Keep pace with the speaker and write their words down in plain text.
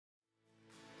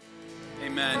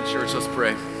Amen. Church, let's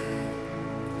pray.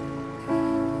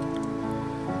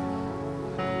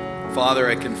 Father,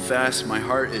 I confess my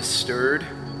heart is stirred.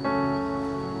 And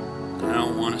I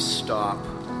don't want to stop.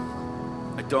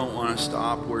 I don't want to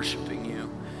stop worshiping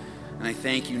you. And I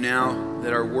thank you now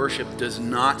that our worship does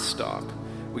not stop.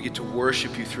 We get to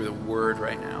worship you through the word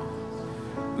right now.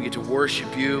 We get to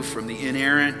worship you from the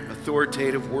inerrant,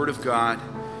 authoritative word of God,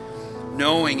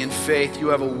 knowing in faith you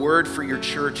have a word for your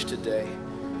church today.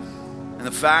 And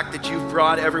the fact that you've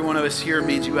brought every one of us here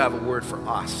means you have a word for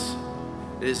us.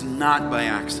 It is not by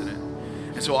accident.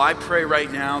 And so I pray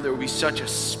right now there will be such a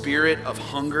spirit of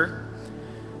hunger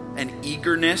and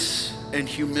eagerness and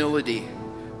humility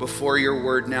before your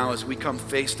word now as we come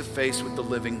face to face with the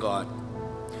living God.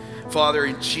 Father,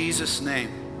 in Jesus'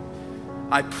 name,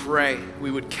 I pray we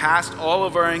would cast all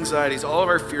of our anxieties, all of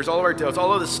our fears, all of our doubts,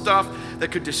 all of the stuff that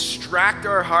could distract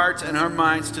our hearts and our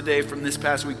minds today from this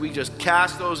past week. We just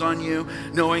cast those on you,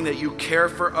 knowing that you care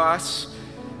for us,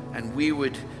 and we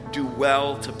would do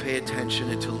well to pay attention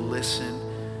and to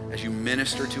listen as you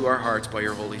minister to our hearts by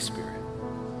your Holy Spirit.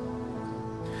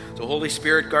 So Holy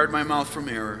Spirit, guard my mouth from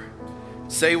error.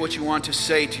 Say what you want to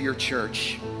say to your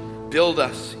church. Build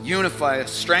us, unify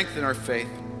us, strengthen our faith.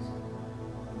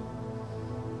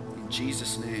 In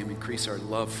Jesus' name, increase our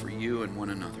love for you and one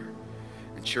another.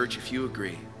 And church, if you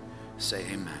agree, say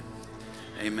amen.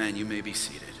 Amen. You may be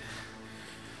seated.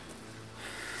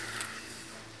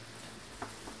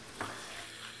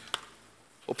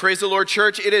 Well, praise the Lord,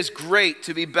 church. It is great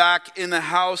to be back in the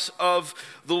house of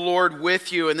the Lord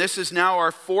with you. And this is now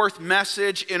our fourth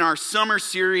message in our summer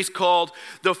series called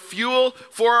The Fuel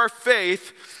for Our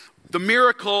Faith, the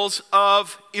Miracles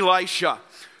of Elisha.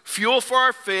 Fuel for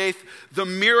our faith, the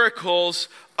miracles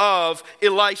of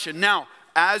Elisha. Now,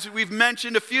 as we've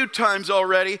mentioned a few times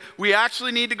already, we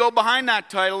actually need to go behind that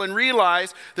title and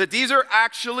realize that these are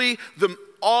actually the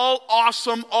all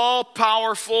awesome, all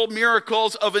powerful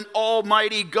miracles of an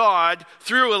almighty God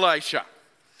through Elisha.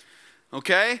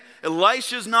 Okay?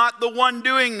 Elisha's not the one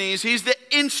doing these. He's the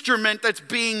instrument that's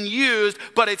being used,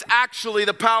 but it's actually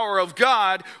the power of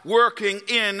God working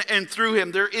in and through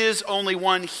him. There is only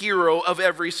one hero of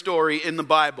every story in the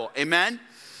Bible. Amen?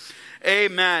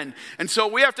 Amen. And so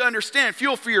we have to understand,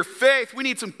 fuel for your faith, we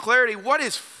need some clarity. What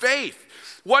is faith?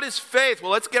 What is faith?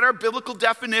 Well, let's get our biblical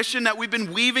definition that we've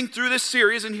been weaving through this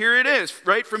series, and here it is,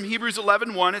 right? From Hebrews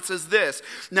 11:1, it says this: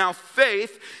 Now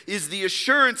faith is the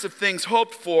assurance of things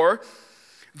hoped for,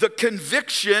 the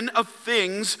conviction of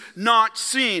things not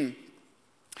seen.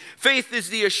 Faith is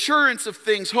the assurance of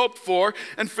things hoped for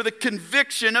and for the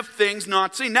conviction of things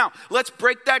not seen. Now, let's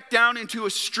break that down into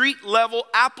a street-level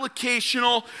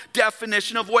applicational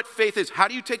definition of what faith is. How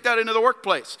do you take that into the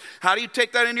workplace? How do you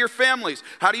take that into your families?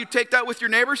 How do you take that with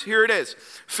your neighbors? Here it is.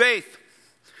 Faith.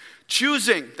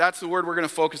 Choosing. That's the word we're going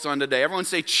to focus on today. Everyone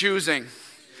say choosing.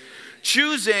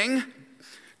 Choosing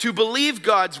to believe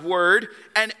God's word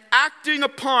and acting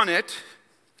upon it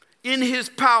in his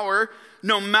power,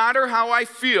 no matter how I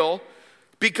feel,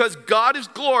 because God is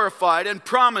glorified and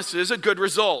promises a good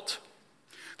result.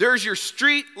 There's your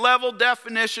street level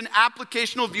definition,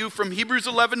 applicational view from Hebrews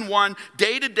 11:1,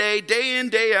 day to day, day in,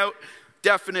 day out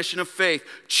definition of faith.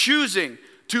 Choosing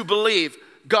to believe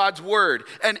God's word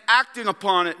and acting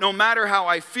upon it no matter how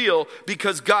I feel,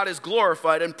 because God is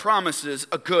glorified and promises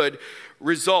a good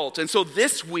result. And so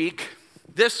this week,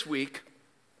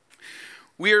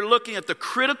 we are looking at the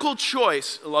critical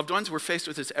choice, loved ones, we're faced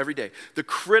with this every day. The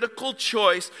critical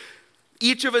choice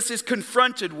each of us is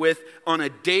confronted with on a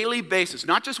daily basis,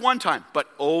 not just one time,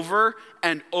 but over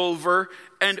and over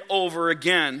and over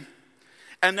again.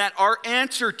 And that our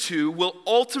answer to will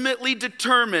ultimately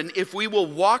determine if we will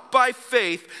walk by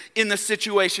faith in the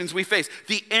situations we face.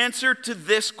 The answer to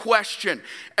this question,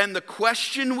 and the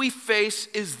question we face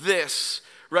is this.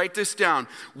 Write this down.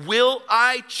 Will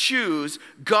I choose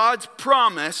God's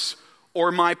promise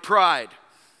or my pride?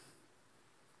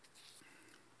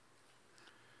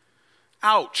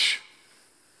 Ouch.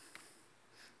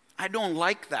 I don't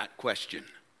like that question.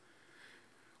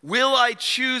 Will I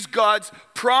choose God's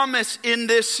promise in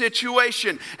this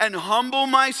situation and humble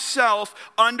myself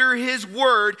under his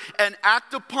word and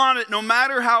act upon it no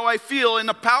matter how I feel in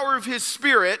the power of his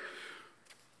spirit?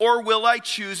 Or will I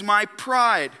choose my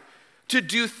pride to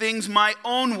do things my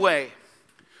own way,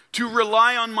 to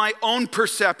rely on my own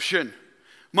perception,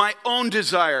 my own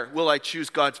desire? Will I choose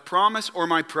God's promise or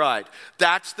my pride?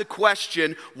 That's the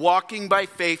question walking by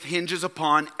faith hinges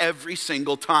upon every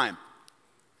single time.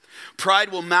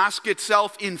 Pride will mask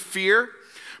itself in fear.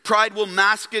 Pride will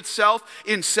mask itself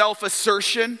in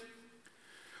self-assertion.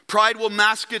 Pride will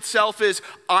mask itself as,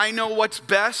 I know what's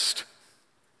best.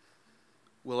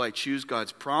 Will I choose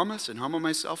God's promise and humble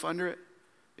myself under it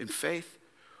in faith?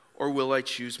 Or will I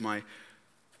choose my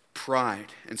pride?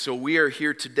 And so we are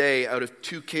here today out of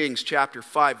 2 Kings chapter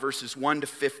 5, verses 1 to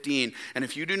 15. And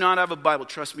if you do not have a Bible,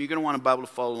 trust me, you're going to want a Bible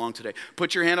to follow along today.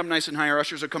 Put your hand up nice and high. Our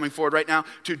ushers are coming forward right now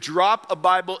to drop a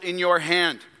Bible in your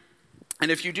hand.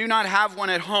 And if you do not have one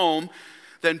at home,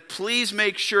 then please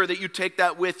make sure that you take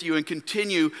that with you and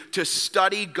continue to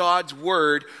study God's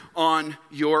word on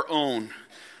your own.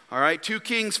 All right, 2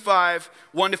 Kings 5,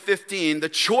 1 to 15. The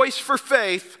choice for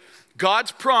faith,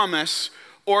 God's promise,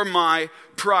 or my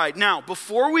pride. Now,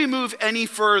 before we move any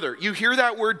further, you hear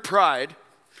that word pride,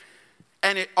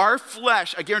 and our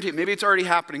flesh, I guarantee you, maybe it's already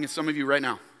happening in some of you right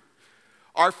now.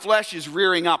 Our flesh is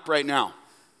rearing up right now.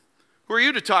 Who are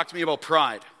you to talk to me about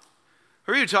pride?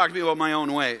 Who are you to talk to me about my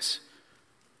own ways?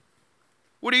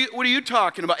 What are you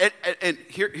talking about? And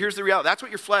here's the reality. That's what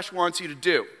your flesh wants you to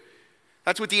do.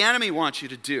 That's what the enemy wants you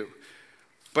to do.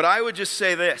 But I would just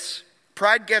say this.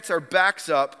 Pride gets our backs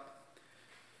up.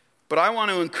 But I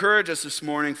want to encourage us this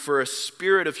morning for a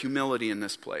spirit of humility in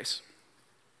this place.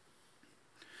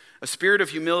 A spirit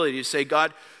of humility to say,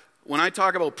 God, when I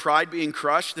talk about pride being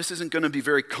crushed, this isn't going to be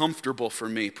very comfortable for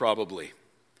me, probably.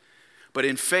 But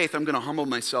in faith, I'm going to humble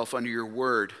myself under your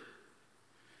word.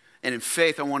 And in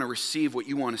faith, I want to receive what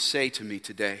you want to say to me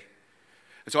today.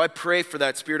 And so I pray for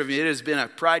that spirit of it. It has been a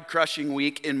pride-crushing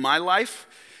week in my life,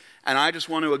 and I just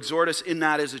want to exhort us in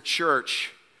that as a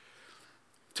church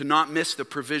to not miss the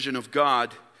provision of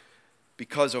God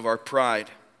because of our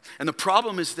pride. And the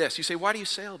problem is this. You say, why do you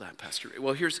say all that, Pastor?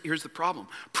 Well, here's the problem.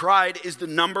 Pride is the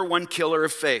number one killer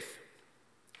of faith.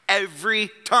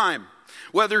 Every time.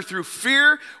 Whether through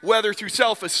fear, whether through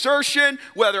self-assertion,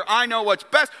 whether I know what's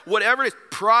best, whatever it is,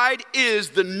 pride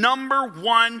is the number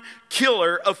one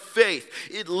killer of faith.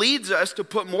 It leads us to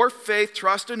put more faith,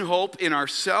 trust, and hope in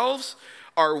ourselves,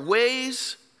 our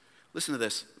ways. Listen to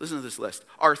this list.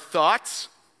 Our thoughts,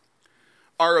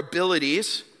 our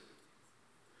abilities,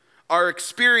 our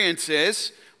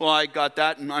experiences. Well, I got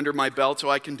that under my belt, so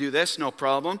I can do this, no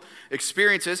problem.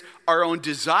 Experiences, our own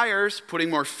desires, putting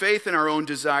more faith in our own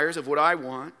desires of what I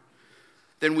want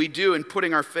than we do in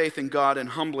putting our faith in God and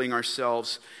humbling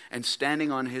ourselves and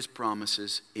standing on his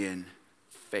promises in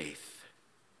faith.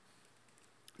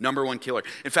 Number one killer.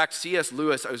 In fact, C.S.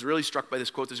 Lewis, I was really struck by this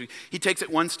quote this week. He takes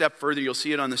it one step further. You'll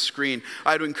see it on the screen.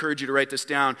 I would encourage you to write this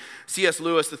down. C.S.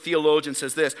 Lewis, the theologian,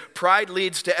 says this: pride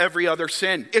leads to every other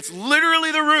sin. It's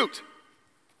literally the root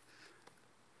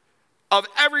of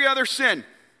every other sin.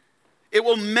 It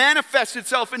will manifest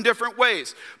itself in different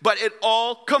ways, but it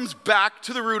all comes back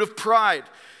to the root of pride.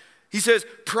 He says,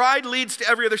 pride leads to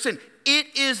every other sin. It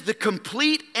is the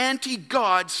complete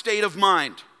anti-God state of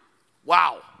mind.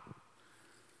 Wow.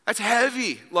 That's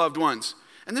heavy, loved ones.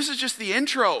 And this is just the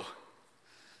intro.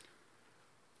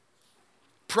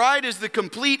 Pride is the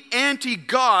complete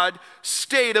anti-God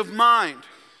state of mind.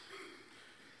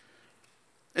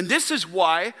 And this is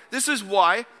why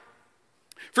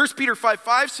 1 Peter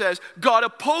 5:5 says, God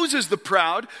opposes the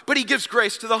proud, but he gives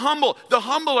grace to the humble. The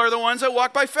humble are the ones that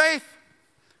walk by faith.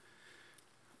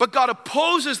 But God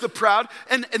opposes the proud,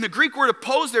 and the Greek word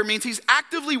oppose there means he's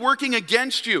actively working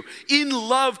against you in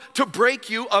love to break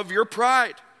you of your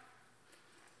pride.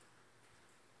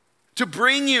 To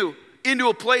bring you into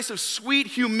a place of sweet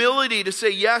humility to say,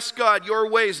 yes, God, your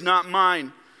ways, not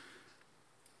mine.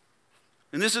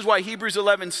 And this is why Hebrews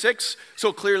 11:6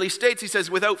 so clearly states, he says,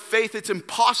 without faith, it's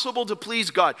impossible to please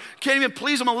God. Can't even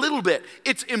please him a little bit.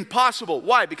 It's impossible.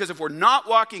 Why? Because if we're not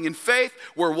walking in faith,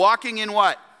 we're walking in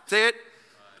what? Say it.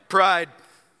 Pride.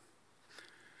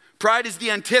 Pride is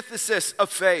the antithesis of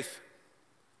faith.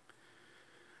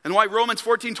 And why Romans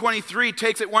 14:23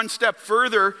 takes it one step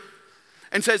further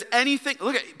and says anything,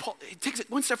 look at Paul, he takes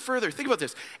it one step further. Think about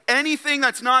this. Anything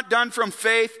that's not done from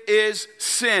faith is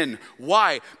sin.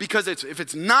 Why? Because if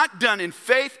it's not done in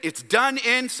faith, it's done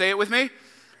in, say it with me,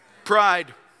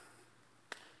 pride.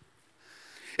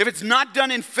 If it's not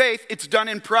done in faith, it's done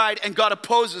in pride, and God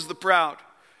opposes the proud.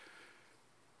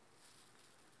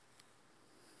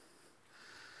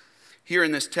 Here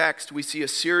in this text, we see a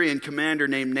Syrian commander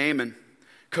named Naaman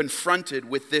confronted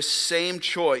with this same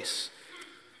choice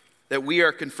that we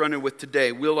are confronted with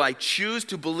today. Will I choose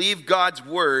to believe God's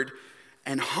word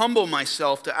and humble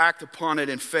myself to act upon it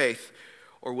in faith,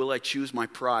 or will I choose my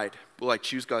pride? Will I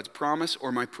choose God's promise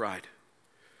or my pride?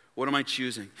 What am I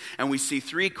choosing? And we see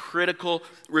three critical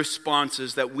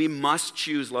responses that we must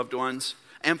choose, loved ones.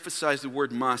 Emphasize the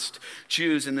word must.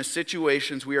 Choose in the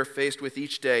situations we are faced with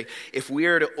each day if we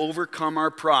are to overcome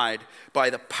our pride by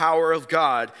the power of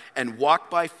God and walk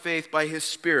by faith by his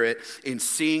Spirit in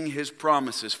seeing his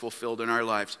promises fulfilled in our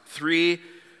lives. Three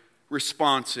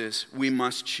responses we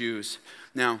must choose.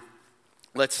 Now,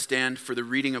 let's stand for the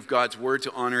reading of God's word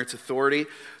to honor its authority.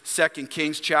 2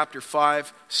 Kings chapter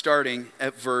 5, starting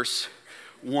at verse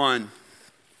 1.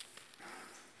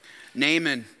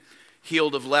 Naaman,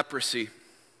 healed of leprosy.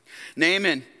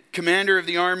 Naaman, commander of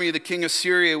the army of the king of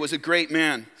Syria, was a great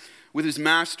man with his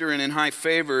master and in high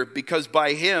favor, because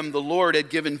by him the Lord had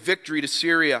given victory to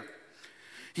Syria.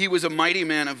 He was a mighty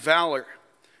man of valor,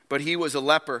 but he was a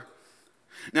leper.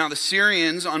 Now the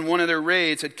Syrians, on one of their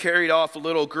raids, had carried off a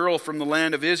little girl from the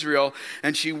land of Israel,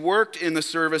 and she worked in the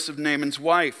service of Naaman's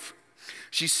wife.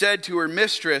 She said to her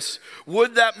mistress,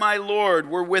 "Would that my Lord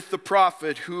were with the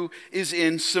prophet who is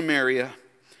in Samaria.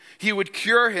 He would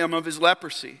cure him of his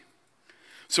leprosy."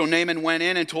 So Naaman went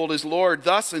in and told his Lord,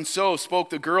 "Thus and so spoke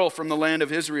the girl from the land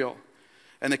of Israel."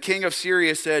 And the king of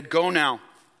Syria said, "Go now,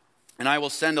 and I will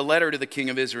send a letter to the king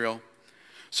of Israel."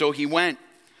 So he went,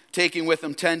 taking with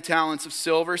him 10 talents of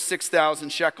silver, 6,000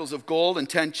 shekels of gold, and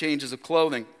 10 changes of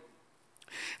clothing.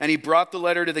 And he brought the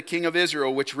letter to the king of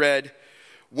Israel, which read,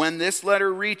 "When this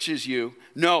letter reaches you,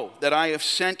 know that I have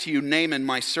sent to you Naaman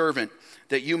my servant,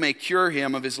 that you may cure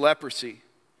him of his leprosy."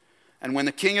 And when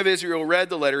the king of Israel read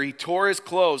the letter, he tore his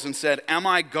clothes and said, "Am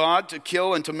I God to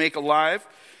kill and to make alive,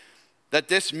 that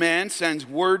this man sends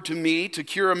word to me to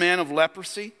cure a man of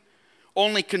leprosy?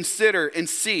 Only consider and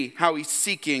see how he's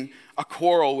seeking a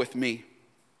quarrel with me."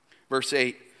 Verse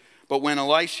 8, but when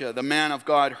Elisha, the man of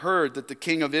God, heard that the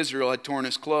king of Israel had torn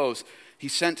his clothes, he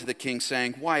sent to the king,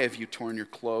 saying, "Why have you torn your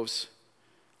clothes?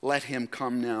 Let him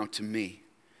come now to me,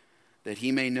 that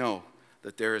he may know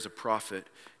that there is a prophet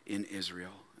in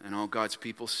Israel." And all God's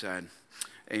people said,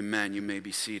 amen. You may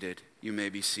be seated. You may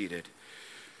be seated.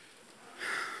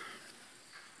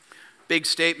 Big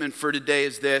statement for today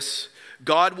is this: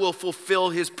 God will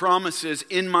fulfill his promises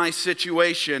in my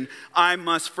situation. I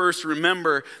must first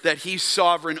remember that he's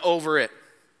sovereign over it.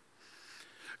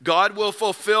 God will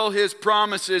fulfill his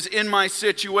promises in my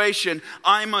situation.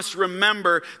 I must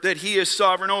remember that he is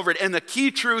sovereign over it. And the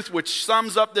key truth which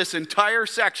sums up this entire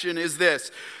section is this: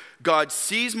 God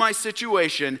sees my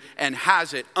situation and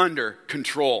has it under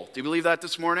control. Do you believe that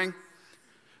this morning?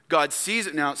 God sees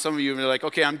it. Now, some of you are like,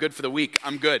 okay, I'm good for the week.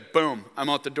 I'm good. Boom, I'm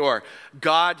out the door.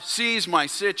 God sees my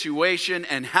situation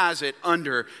and has it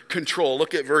under control.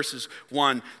 Look at verses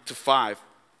 1 to 5.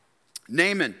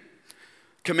 Naaman,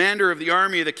 commander of the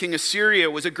army of the king of Syria,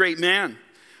 was a great man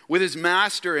with his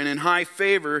master and in high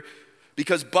favor,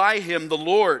 because by him the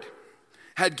Lord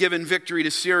had given victory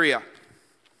to Syria.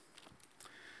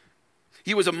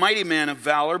 He was a mighty man of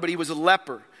valor, but he was a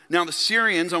leper. Now the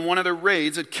Syrians, on one of their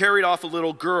raids, had carried off a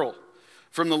little girl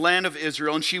from the land of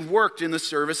Israel, and she worked in the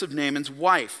service of Naaman's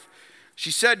wife. She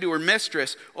said to her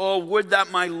mistress, "Oh, would that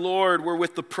my Lord were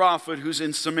with the prophet who's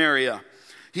in Samaria.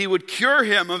 He would cure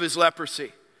him of his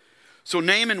leprosy." So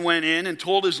Naaman went in and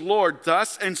told his Lord,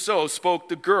 "Thus and so spoke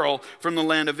the girl from the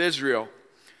land of Israel."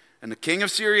 And the king of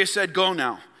Syria said, "Go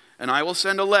now, and I will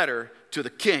send a letter to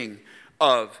the king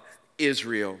of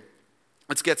Israel."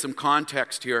 Let's get some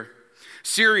context here.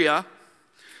 Syria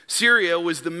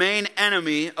was the main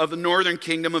enemy of the northern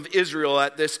kingdom of Israel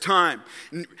at this time.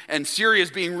 And Syria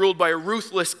is being ruled by a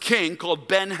ruthless king called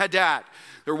Ben-Hadad.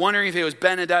 They're wondering if it was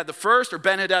Ben-Hadad the first or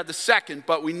Ben-Hadad the second,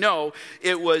 but we know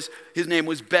his name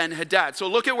was Ben-Hadad. So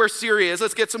look at where Syria is.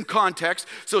 Let's get some context.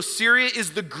 So Syria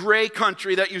is the gray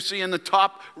country that you see in the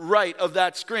top right of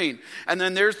that screen. And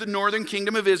then there's the northern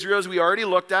kingdom of Israel, as we already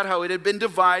looked at, how it had been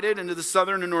divided into the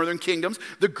southern and northern kingdoms.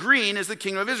 The green is the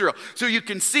kingdom of Israel. So you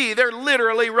can see they're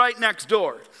literally right next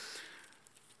door.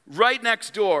 Right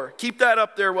next door. Keep that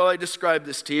up there while I describe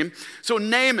this team. So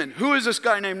Naaman, who is this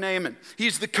guy named Naaman?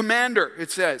 He's the commander, it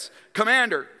says.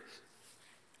 Commander,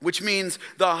 which means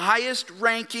the highest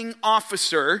ranking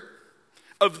officer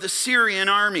of the Syrian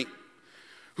army,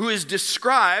 who is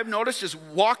described, notice, just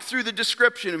walk through the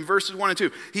description in verses 1 and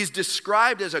 2. He's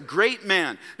described as a great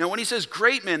man. Now when he says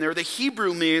great man there, the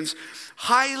Hebrew means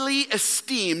highly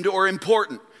esteemed or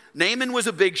important. Naaman was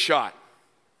a big shot.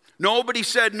 Nobody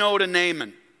said no to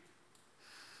Naaman.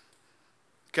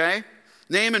 Okay?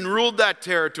 Naaman ruled that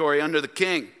territory under the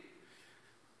king.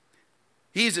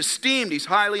 He's esteemed, he's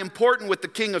highly important with the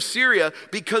king of Syria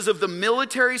because of the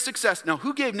military success. Now,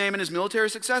 who gave Naaman his military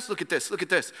success? Look at this, look at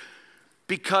this.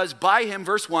 Because by him,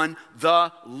 verse 1,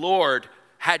 the Lord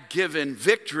had given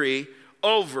victory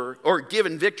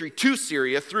to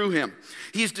Syria through him.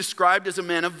 He's described as a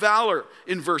man of valor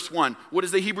in verse 1. What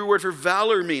does the Hebrew word for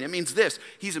valor mean? It means this: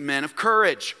 he's a man of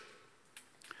courage,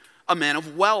 a man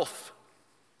of wealth.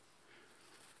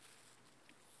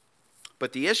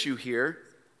 But the issue here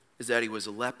is that he was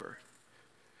a leper.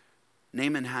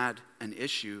 Naaman had an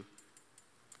issue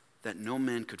that no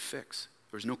man could fix.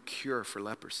 There was no cure for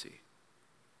leprosy.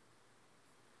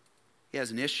 He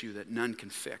has an issue that none can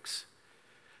fix.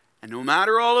 And no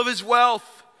matter all of his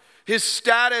wealth, his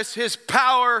status, his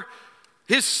power,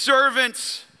 his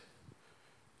servants,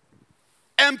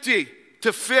 empty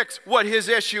to fix what his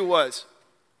issue was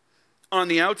on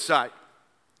the outside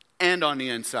and on the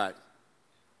inside.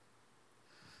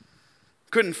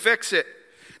 Couldn't fix it.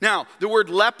 Now, the word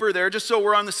leper there, just so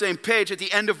we're on the same page, at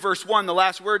the end of verse 1, the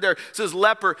last word there says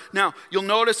leper. Now, you'll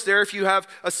notice there, if you have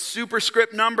a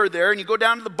superscript number there, and you go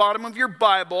down to the bottom of your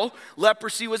Bible,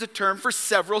 leprosy was a term for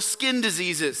several skin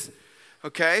diseases.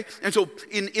 Okay? And so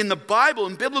in the Bible,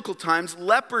 in biblical times,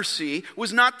 leprosy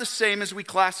was not the same as we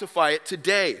classify it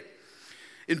today.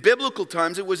 In biblical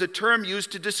times, it was a term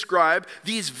used to describe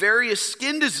these various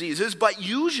skin diseases, but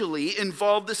usually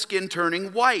involved the skin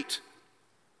turning white,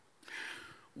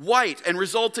 and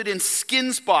resulted in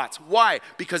skin spots. Why?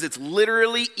 Because it's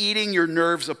literally eating your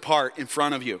nerves apart in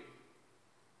front of you.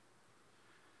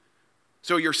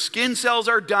 So your skin cells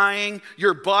are dying,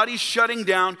 your body's shutting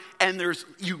down, and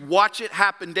you watch it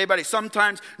happen day by day.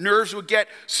 Sometimes nerves would get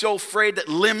so frayed that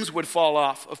limbs would fall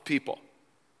off of people.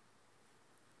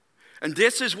 And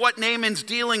this is what Naaman's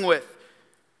dealing with.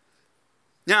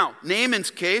 Now,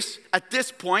 Naaman's case, at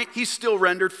this point, he's still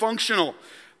rendered functional,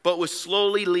 but was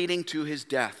slowly leading to his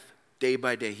death. Day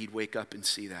by day, he'd wake up and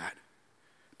see that,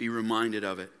 be reminded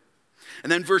of it.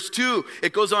 And then verse 2,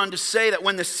 it goes on to say that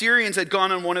when the Syrians had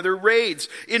gone on one of their raids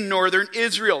in northern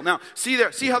Israel. Now, see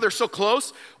how they're so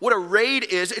close? What a raid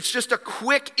is, it's just a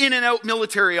quick in and out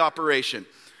military operation.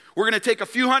 We're going to take a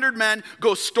few hundred men,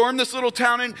 go storm this little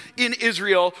town in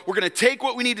Israel. We're going to take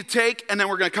what we need to take, and then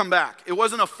we're going to come back. It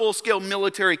wasn't a full-scale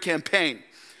military campaign.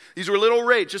 These were little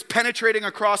raids, just penetrating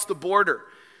across the border.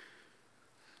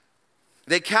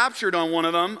 They captured on one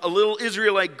of them a little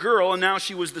Israelite girl, and now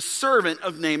she was the servant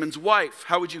of Naaman's wife.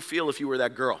 How would you feel if you were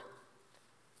that girl?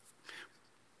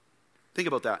 Think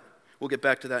about that. We'll get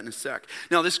back to that in a sec.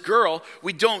 Now, this girl,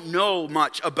 we don't know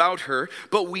much about her,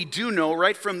 but we do know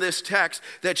right from this text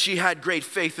that she had great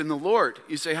faith in the Lord.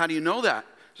 You say, how do you know that?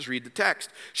 Just read the text.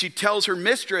 She tells her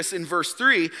mistress in verse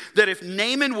 3 that if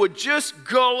Naaman would just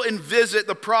go and visit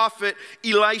the prophet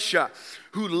Elisha,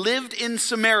 who lived in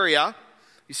Samaria.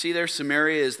 You see there,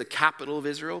 Samaria is the capital of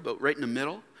Israel, but right in the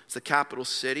middle. It's the capital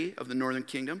city of the northern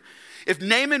kingdom. If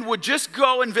Naaman would just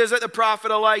go and visit the prophet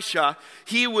Elisha,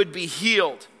 he would be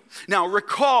healed. Now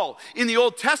recall, in the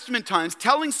Old Testament times,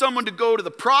 telling someone to go to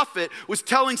the prophet was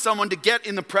telling someone to get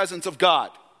in the presence of God.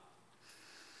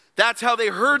 That's how they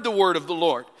heard the word of the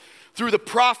Lord, through the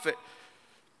prophet.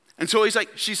 And so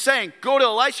she's saying, go to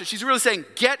Elisha. She's really saying,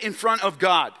 get in front of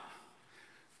God.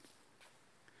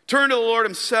 Turn to the Lord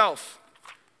himself.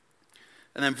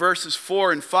 And then verses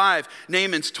 4 and 5,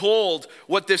 Naaman's told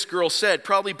what this girl said,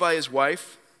 probably by his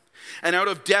wife. And out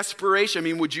of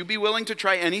desperation, would you be willing to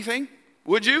try anything?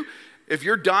 Would you? If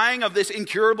you're dying of this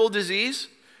incurable disease,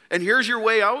 and here's your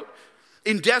way out.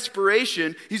 In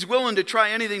desperation, he's willing to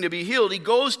try anything to be healed. He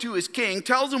goes to his king,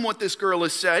 tells him what this girl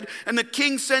has said, and the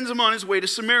king sends him on his way to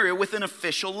Samaria with an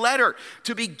official letter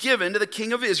to be given to the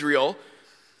king of Israel,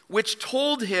 which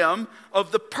told him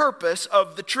of the purpose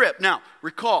of the trip. Now,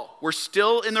 recall, we're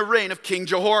still in the reign of King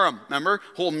Jehoram. Remember?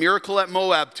 Whole miracle at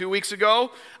Moab 2 weeks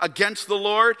ago against the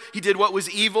Lord. He did what was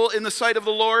evil in the sight of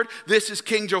the Lord. This is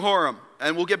King Jehoram.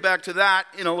 And we'll get back to that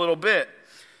in a little bit.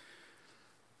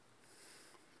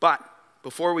 But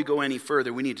before we go any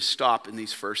further, we need to stop in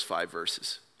these first 5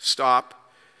 verses. Stop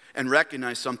and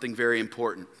recognize something very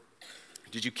important.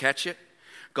 Did you catch it?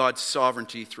 God's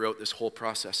sovereignty throughout this whole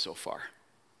process so far.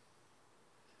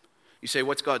 You say,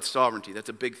 what's God's sovereignty? That's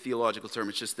a big theological term.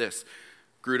 It's just this.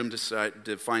 Grudem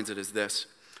defines it as this.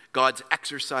 God's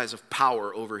exercise of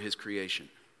power over his creation.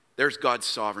 There's God's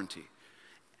sovereignty.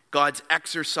 God's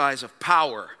exercise of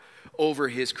power over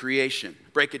his creation.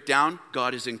 Break it down.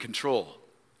 God is in control.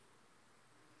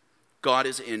 God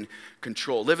is in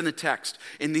control. Live in the text.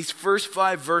 In these first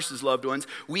 5 verses, loved ones,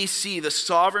 we see the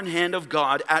sovereign hand of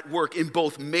God at work in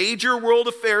both major world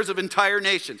affairs of entire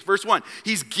nations. Verse 1,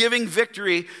 he's giving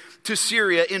victory to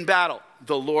Syria in battle.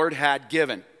 The Lord had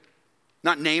given.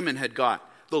 Not Naaman had got.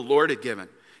 The Lord had given.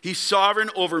 He's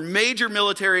sovereign over major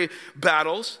military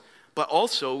battles, but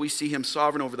also we see him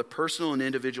sovereign over the personal and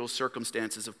individual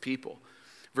circumstances of people.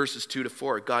 Verses 2 to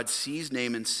 4, God sees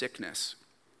Naaman's sickness.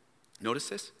 Notice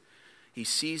this? He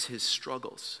sees his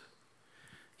struggles.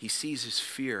 He sees his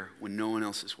fear when no one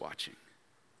else is watching.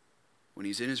 When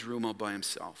he's in his room all by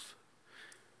himself.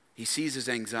 He sees his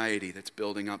anxiety that's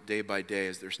building up day by day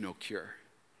as there's no cure.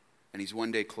 And he's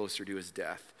one day closer to his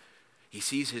death. He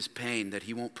sees his pain that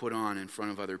he won't put on in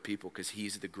front of other people because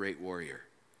he's the great warrior.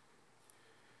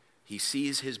 He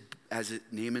sees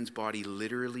Naaman's body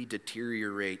literally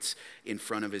deteriorates in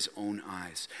front of his own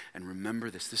eyes. And remember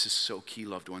this. This is so key,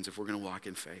 loved ones, if we're going to walk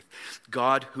in faith.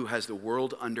 God, who has the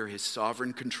world under his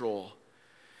sovereign control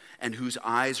and whose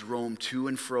eyes roam to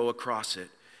and fro across it,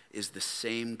 is the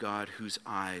same God whose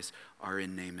eyes are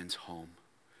in Naaman's home.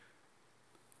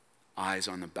 Eyes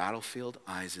on the battlefield,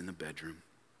 eyes in the bedroom.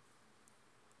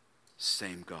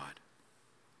 Same God.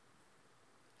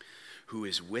 Who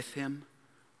is with him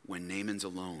when Naaman's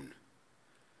alone.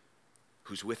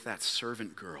 Who's with that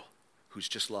servant girl who's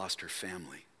just lost her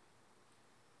family.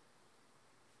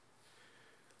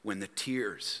 When the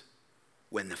tears,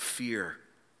 when the fear,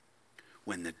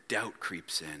 when the doubt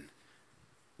creeps in,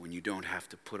 when you don't have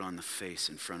to put on the face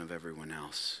in front of everyone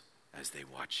else as they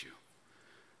watch you.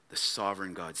 The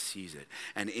sovereign God sees it.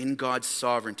 And in God's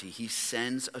sovereignty, he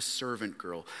sends a servant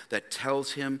girl that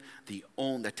tells Naaman the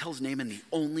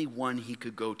only one he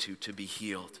could go to be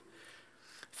healed.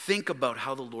 Think about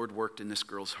how the Lord worked in this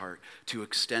girl's heart to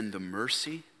extend the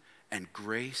mercy and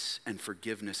grace and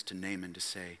forgiveness to Naaman to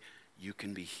say, you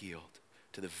can be healed,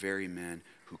 to the very man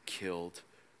who killed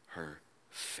her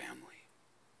family.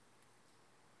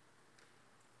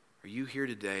 Are you here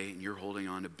today and you're holding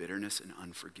on to bitterness and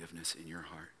unforgiveness in your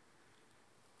heart?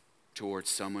 Towards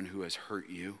someone who has hurt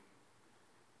you,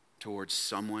 towards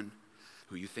someone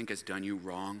who you think has done you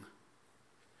wrong.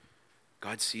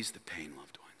 God sees the pain,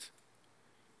 loved ones.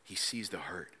 He sees the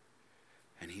hurt.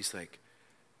 And he's like,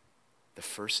 the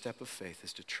first step of faith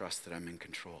is to trust that I'm in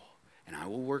control. And I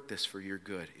will work this for your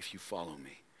good if you follow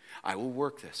me. I will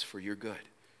work this for your good.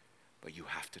 But you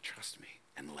have to trust me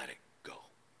and let it go.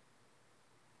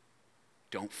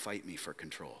 Don't fight me for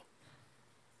control.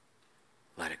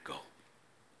 Let it go.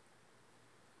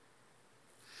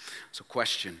 So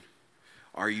question,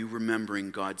 are you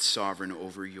remembering God's sovereign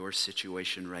over your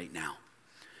situation right now?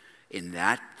 In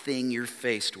that thing you're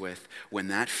faced with, when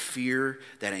that fear,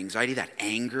 that anxiety, that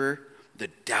anger, the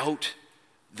doubt,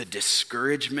 the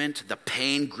discouragement, the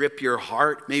pain grip your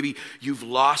heart. Maybe you've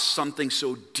lost something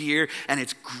so dear and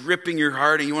it's gripping your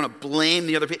heart and you want to blame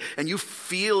the other people and you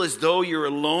feel as though you're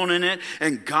alone in it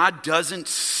and God doesn't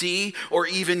see or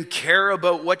even care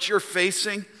about what you're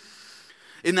facing.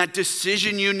 In that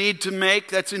decision you need to make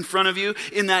that's in front of you,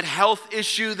 in that health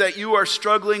issue that you are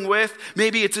struggling with,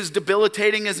 maybe it's as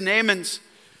debilitating as Naaman's.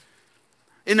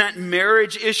 In that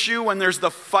marriage issue when there's the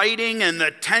fighting and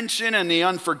the tension and the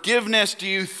unforgiveness, do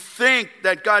you think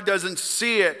that God doesn't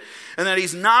see it and that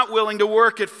he's not willing to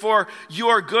work it for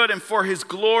your good and for his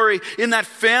glory? In that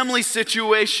family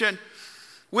situation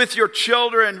with your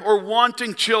children or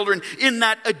wanting children, in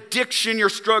that addiction you're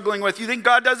struggling with, you think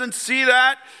God doesn't see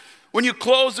that? When you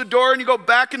close the door and you go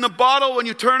back in the bottle, when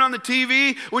you turn on the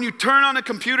TV, when you turn on the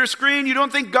computer screen, you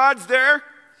don't think God's there?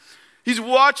 He's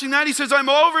watching that. He says, I'm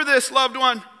over this, loved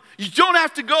one. You don't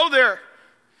have to go there.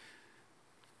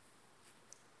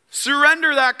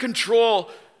 Surrender that control.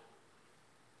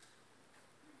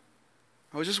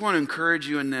 I just want to encourage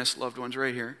you in this, loved ones,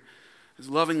 right here. As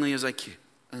lovingly as I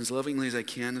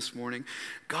can this morning,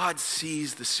 God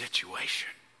sees the situation.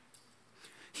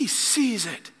 He sees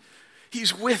it.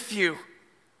 He's with you.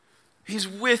 He's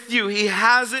with you. He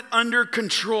has it under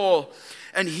control.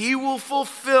 And he will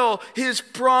fulfill his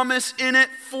promise in it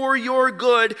for your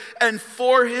good and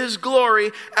for his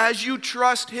glory as you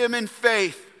trust him in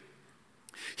faith.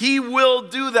 He will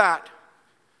do that.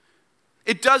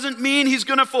 It doesn't mean he's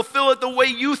going to fulfill it the way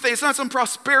you think. It's not some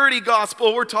prosperity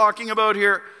gospel we're talking about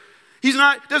here.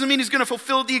 Doesn't mean he's going to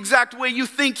fulfill it the exact way you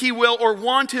think he will or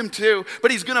want him to,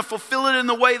 but he's going to fulfill it in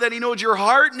the way that he knows your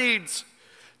heart needs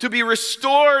to be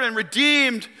restored and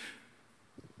redeemed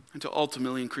and to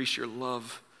ultimately increase your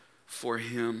love for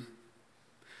him.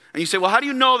 And you say, well, how do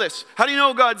you know this? How do you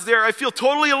know God's there? I feel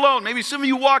totally alone. Maybe some of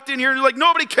you walked in here and you're like,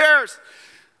 nobody cares.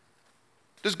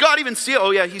 Does God even see it?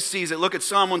 Oh yeah, he sees it. Look at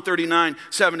Psalm 139,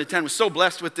 7-10. I was so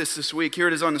blessed with this week. Here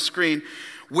it is on the screen.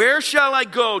 Where shall I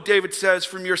go, David says,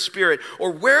 from your spirit?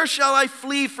 Or where shall I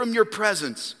flee from your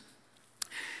presence?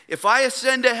 If I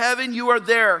ascend to heaven, you are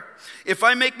there. If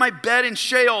I make my bed in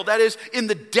Sheol, that is, in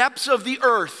the depths of the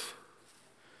earth,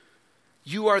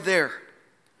 you are there.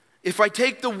 If I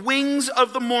take the wings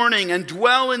of the morning and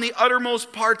dwell in the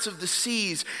uttermost parts of the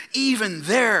seas, even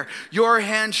there your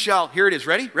hand shall, here it is,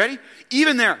 ready?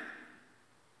 Even there,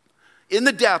 in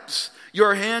the depths,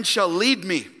 your hand shall lead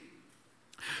me.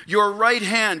 Your right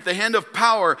hand, the hand of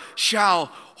power,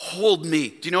 shall hold me.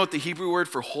 Do you know what the Hebrew word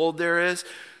for hold there is?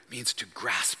 It means to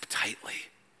grasp tightly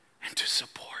and to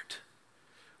support.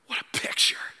 What a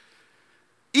picture.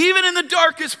 Even in the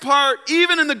darkest part,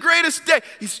 even in the greatest day,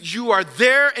 you are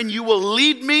there and you will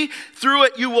lead me through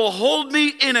it. You will hold me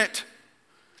in it.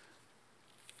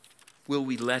 will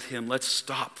we let him? Let's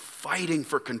stop fighting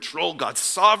for control. God's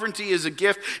sovereignty is a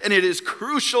gift, and it is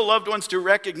crucial, loved ones, to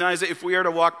recognize it if we are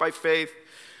to walk by faith.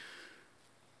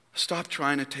 Stop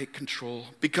trying to take control,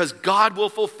 because God will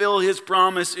fulfill his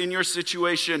promise in your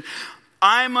situation.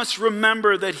 I must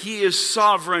remember that he is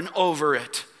sovereign over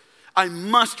it. I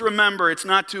must remember it's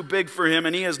not too big for him,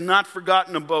 and he has not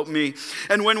forgotten about me.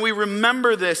 And when we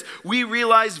remember this, we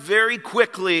realize very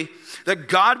quickly that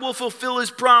God will fulfill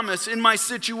his promise in my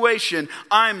situation.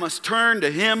 I must turn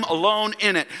to him alone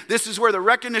in it. This is where the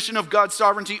recognition of God's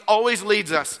sovereignty always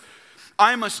leads us.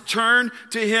 I must turn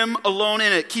to him alone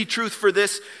in it. Key truth for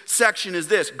this section is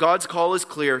this: God's call is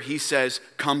clear. He says,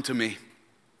 come to me.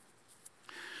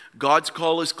 God's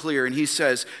call is clear, and he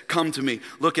says, come to me.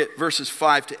 Look at verses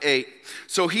 5 to 8.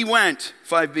 So he went,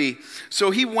 5b, so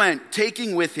he went,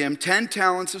 taking with him 10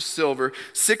 talents of silver,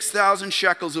 6,000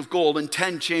 shekels of gold, and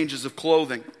 10 changes of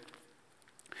clothing.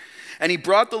 And he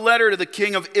brought the letter to the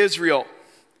king of Israel,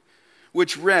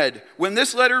 which read, when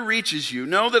this letter reaches you,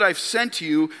 know that I've sent to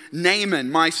you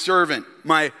Naaman, my servant,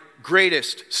 my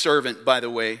greatest servant, by the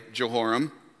way,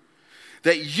 Jehoram,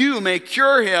 that you may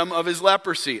cure him of his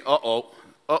leprosy.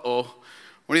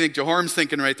 What do you think Jehoram's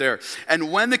thinking right there?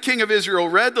 And when the king of Israel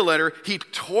read the letter, he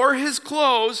tore his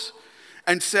clothes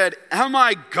and said, am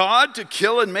I God to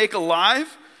kill and make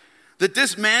alive? That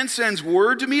this man sends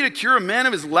word to me to cure a man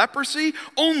of his leprosy?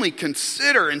 Only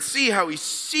consider and see how he's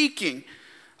seeking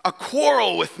a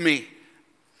quarrel with me.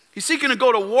 He's seeking to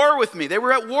go to war with me. They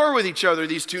were at war with each other,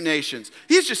 these two nations.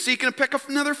 He's just seeking to pick up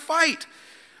another fight.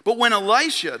 But when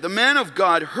Elisha, the man of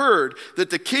God, heard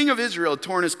that the king of Israel had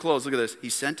torn his clothes, look at this, he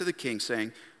sent to the king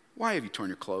saying, why have you torn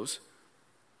your clothes?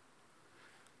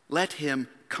 Let him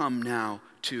come now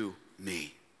to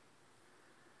me,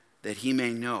 that he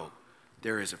may know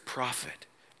there is a prophet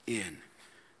in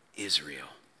Israel.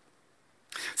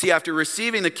 See, after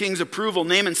receiving the king's approval,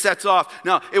 Naaman sets off.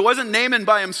 Now, it wasn't Naaman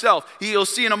by himself. You'll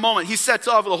see in a moment, he sets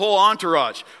off with a whole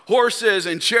entourage. Horses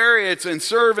and chariots and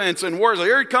servants and warriors.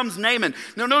 Here comes Naaman.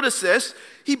 Now, notice this.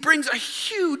 He brings a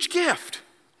huge gift.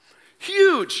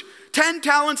 Huge. 10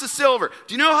 talents of silver.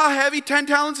 Do you know how heavy 10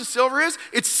 talents of silver is?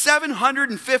 It's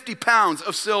 750 pounds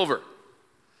of silver.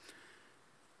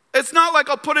 It's not like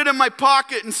I'll put it in my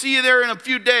pocket and see you there in a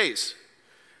few days.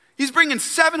 He's bringing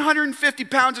 750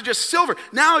 pounds of just silver.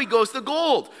 Now he goes to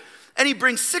gold. And he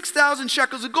brings 6,000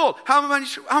 shekels of gold. How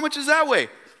much does that weigh?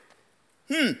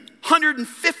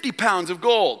 150 pounds of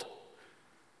gold.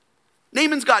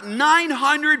 Naaman's got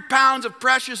 900 pounds of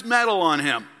precious metal on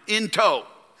him in tow.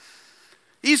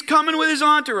 He's coming with his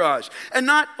entourage. And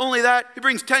not only that, he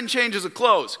brings 10 changes of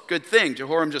clothes. Good thing,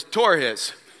 Jehoram just tore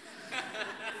his.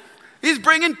 He's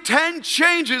bringing 10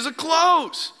 changes of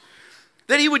clothes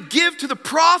that he would give to the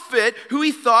prophet who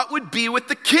he thought would be with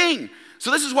the king.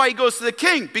 So this is why he goes to the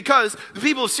king, because the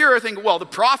people of Syria think, well, the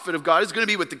prophet of God is going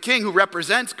to be with the king who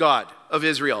represents God of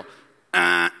Israel.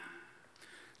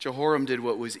 Jehoram did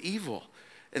what was evil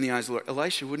in the eyes of the Lord.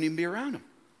 Elisha wouldn't even be around him.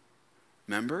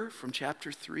 Remember from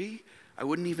chapter 3? I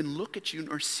wouldn't even look at you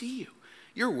nor see you.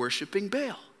 You're worshiping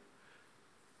Baal.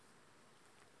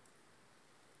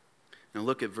 Now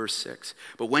look at verse 6.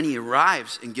 But when he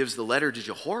arrives and gives the letter to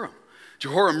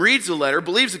Jehoram reads the letter,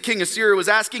 believes the king of Syria was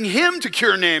asking him to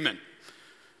cure Naaman.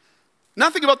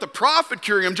 Nothing about the prophet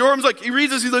curing him. Jehoram's like, he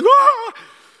reads this, he's like, ah!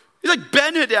 He's like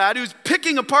Ben-Hadad, who's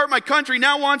picking apart my country,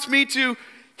 now wants me to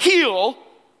heal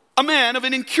a man of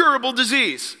an incurable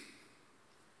disease.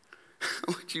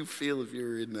 How would you feel if you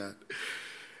were in that?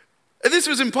 And this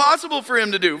was impossible for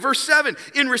him to do. Verse 7,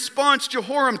 in response,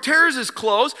 Jehoram tears his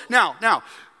clothes. Now,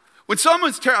 when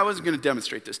someone's I wasn't going to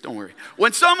demonstrate this, don't worry.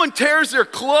 When someone tears their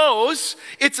clothes,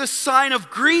 it's a sign of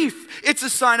grief. It's a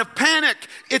sign of panic.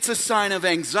 It's a sign of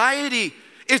anxiety.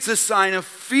 It's a sign of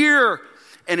fear.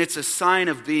 And it's a sign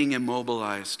of being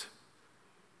immobilized.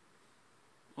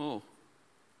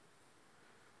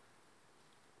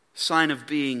 Sign of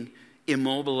being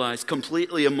immobilized,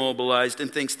 completely immobilized,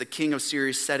 and thinks the king of Syria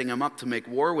is setting him up to make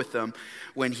war with them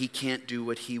when he can't do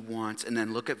what he wants. And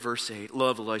then look at verse 8.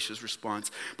 Love Elisha's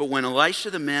response. But when Elisha,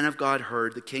 the man of God,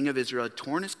 heard the king of Israel had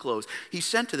torn his clothes, he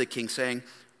sent to the king saying,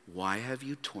 why have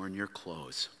you torn your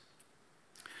clothes?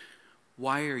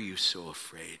 Why are you so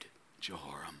afraid,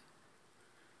 Jehoram?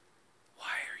 Why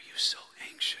are you so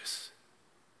anxious?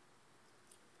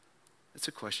 That's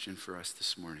a question for us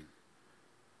this morning.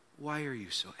 Why are you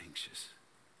so anxious?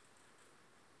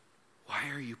 Why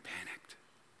are you panicked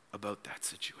about that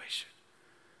situation?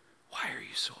 Why are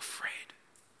you so afraid?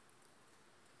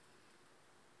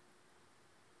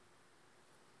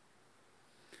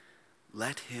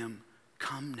 Let him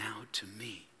come now to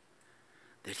me,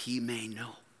 that he may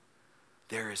know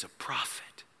there is a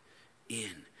prophet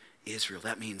in Israel.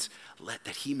 That means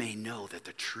that he may know that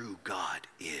the true God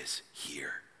is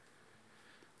here.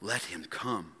 Let him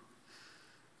come.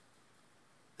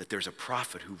 That there's a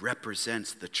prophet who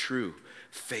represents the true,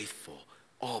 faithful,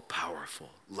 all-powerful,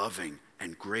 loving,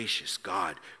 and gracious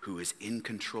God who is in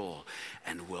control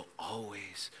and will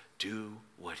always do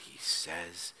what he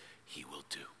says he will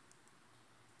do.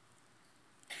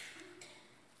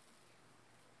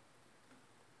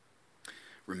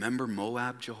 Remember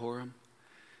Moab, Jehoram?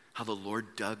 How the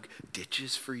Lord dug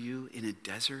ditches for you in a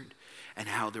desert, and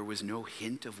how there was no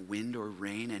hint of wind or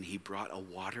rain, and he brought a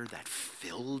water that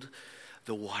filled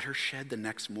the watershed the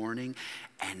next morning,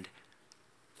 and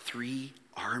 3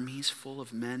 armies full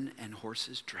of men and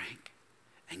horses drank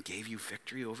and gave you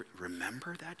victory over.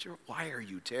 Remember that? Why are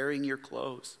you tearing your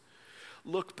clothes?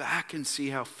 Look back and see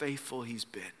how faithful he's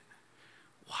been.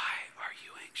 Why are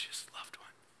you anxious, loved one?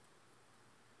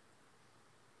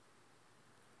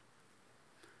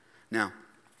 Now,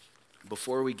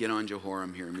 before we get on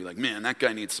Jehoram here and be like, man, that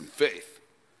guy needs some faith.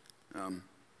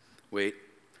 Wait,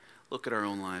 look at our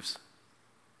own lives.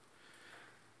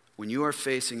 When you are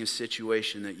facing a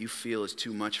situation that you feel is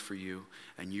too much for you,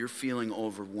 and you're feeling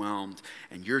overwhelmed,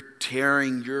 and you're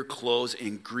tearing your clothes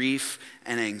in grief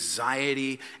and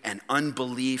anxiety and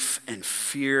unbelief and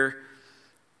fear,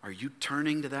 are you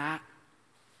turning to that?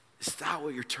 Is that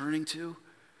what you're turning to?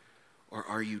 Or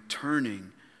are you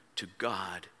turning to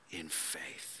God in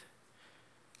faith?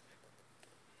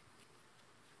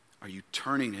 Are you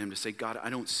turning to him to say, God,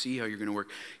 I don't see how you're going to work.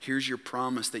 Here's your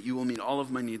promise that you will meet all of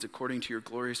my needs according to your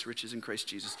glorious riches in Christ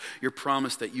Jesus. Your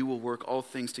promise that you will work all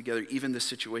things together, even this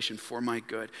situation, for my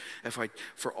good.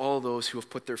 For all those who have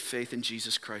put their faith in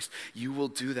Jesus Christ, you will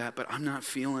do that, but I'm not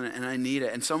feeling it and I need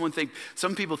it. And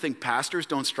some people think pastors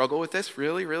don't struggle with this.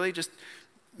 Really?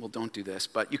 Well, don't do this.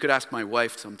 But you could ask my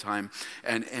wife sometime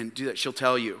and do that. She'll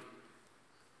tell you.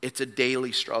 It's a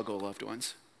daily struggle, loved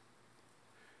ones.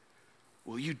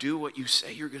 Will you do what you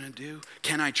say you're going to do?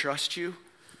 Can I trust you?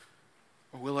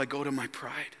 Or will I go to my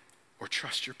pride or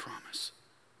trust your promise?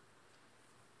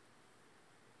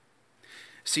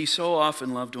 See, so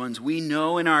often, loved ones, we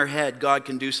know in our head God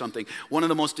can do something. One of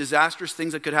the most disastrous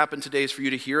things that could happen today is for you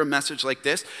to hear a message like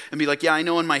this and be like, yeah, I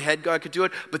know in my head God could do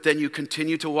it, but then you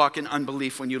continue to walk in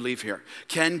unbelief when you leave here.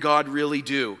 Can God really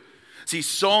do? See,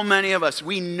 so many of us,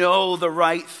 we know the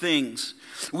right things.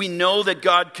 We know that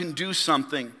God can do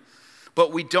something,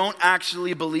 but we don't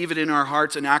actually believe it in our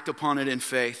hearts and act upon it in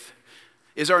faith.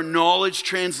 Is our knowledge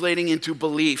translating into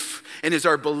belief? And is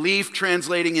our belief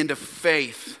translating into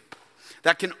faith?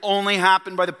 That can only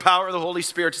happen by the power of the Holy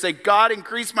Spirit to say, God,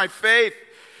 increase my faith.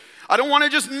 I don't want to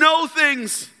just know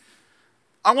things.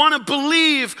 I want to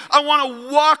believe. I want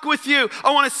to walk with you.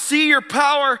 I want to see your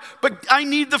power, but I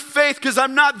need the faith because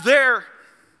I'm not there.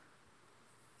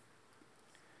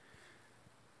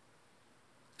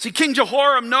 See, King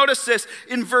Jehoram, notice this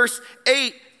in verse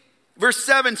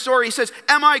 7, he says,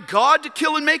 am I God to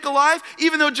kill and make alive?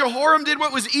 Even though Jehoram did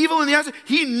what was evil in the eyes,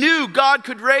 he knew God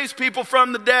could raise people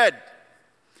from the dead.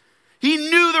 He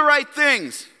knew the right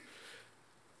things.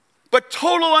 But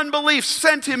total unbelief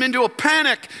sent him into a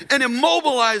panic and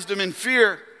immobilized him in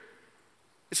fear.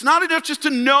 It's not enough just to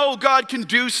know God can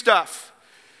do stuff.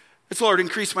 It's, Lord,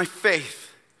 increase my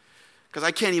faith, because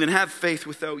I can't even have faith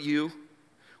without you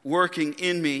working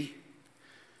in me.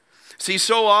 See,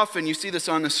 so often, you see this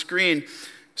on the screen,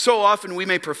 so often we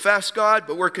may profess God,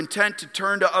 but we're content to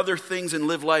turn to other things and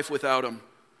live life without him.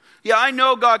 Yeah, I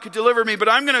know God could deliver me, but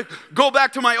I'm going to go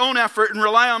back to my own effort and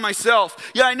rely on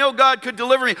myself. Yeah, I know God could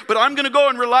deliver me, but I'm going to go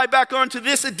and rely back onto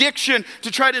this addiction to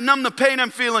try to numb the pain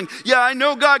I'm feeling. Yeah, I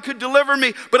know God could deliver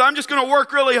me, but I'm just going to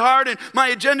work really hard and my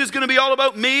agenda is going to be all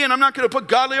about me, and I'm not going to put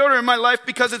godly order in my life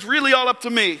because it's really all up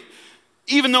to me,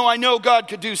 even though I know God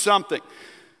could do something.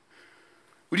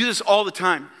 We do this all the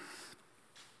time.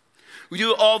 We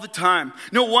do it all the time.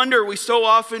 No wonder we so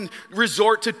often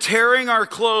resort to tearing our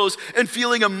clothes and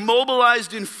feeling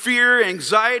immobilized in fear,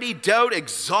 anxiety, doubt,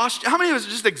 exhaustion. How many of us are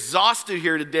just exhausted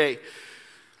here today?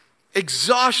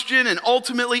 Exhaustion and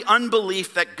ultimately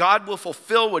unbelief that God will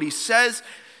fulfill what he says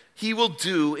he will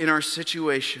do in our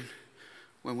situation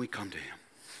when we come to him.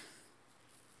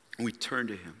 And we turn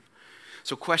to him.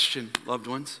 So question, loved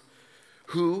ones,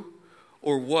 who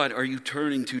or what are you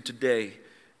turning to today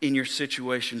in your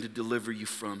situation to deliver you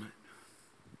from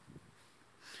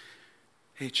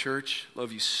it? Hey, church,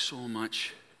 love you so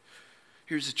much.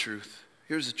 Here's the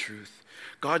truth.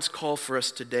 God's call for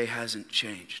us today hasn't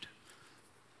changed.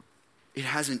 It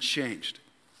hasn't changed.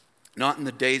 Not in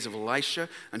the days of Elisha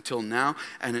until now,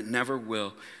 and it never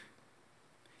will.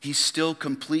 He's still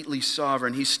completely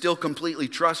sovereign. He's still completely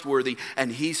trustworthy.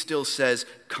 And he still says,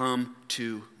 come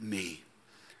to me.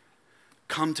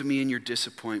 Come to me in your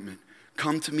disappointment.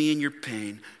 Come to me in your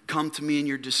pain. Come to me in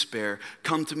your despair.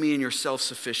 Come to me in your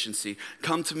self-sufficiency.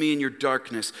 Come to me in your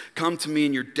darkness. Come to me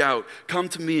in your doubt. Come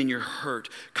to me in your hurt.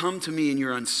 Come to me in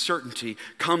your uncertainty.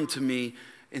 Come to me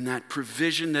in that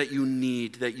provision that you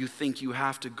need, that you think you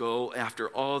have to go after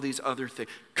all these other things.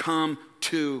 Come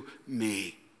to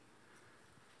me.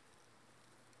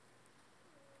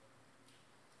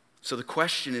 So the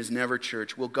question is never,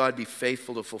 church, will God be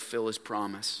faithful to fulfill his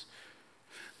promise?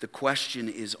 The question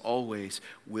is always,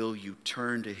 will you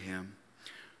turn to him?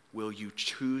 Will you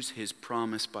choose his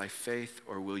promise by faith,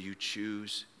 or will you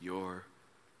choose your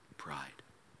pride?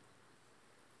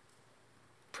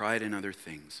 Pride in other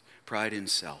things, pride in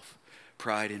self,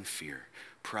 pride in fear,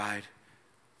 pride,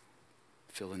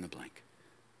 fill in the blank.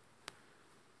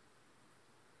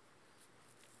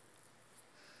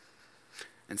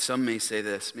 And some may say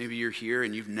this, maybe you're here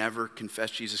and you've never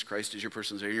confessed Jesus Christ as your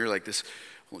personal Savior. You're like this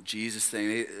whole Jesus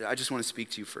thing. I just want to speak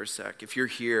to you for a sec. If you're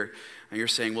here and you're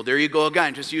saying, well, there you go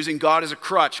again, just using God as a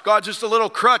crutch. God's just a little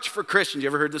crutch for Christians. You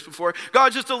ever heard this before?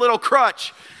 God's just a little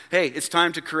crutch. Hey, it's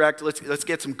time to correct. Let's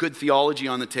get some good theology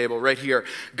on the table right here.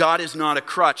 God is not a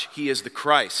crutch. He is the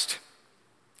Christ.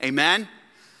 Amen?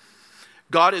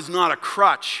 God is not a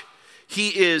crutch.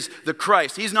 He is the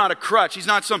Christ. He's not a crutch. He's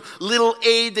not some little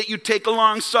aid that you take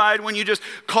alongside when you just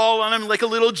call on him like a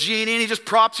little genie and he just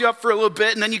props you up for a little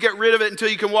bit and then you get rid of it until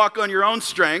you can walk on your own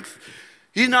strength.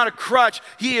 He's not a crutch.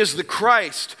 He is the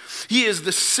Christ. He is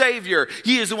the Savior.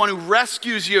 He is the one who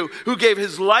rescues you, who gave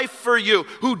his life for you,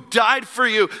 who died for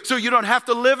you, so you don't have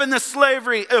to live in the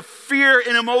slavery of fear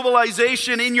and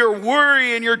immobilization, in your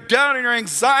worry and your doubt and your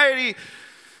anxiety,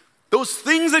 those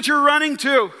things that you're running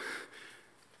to.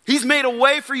 He's made a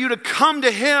way for you to come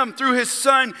to him through his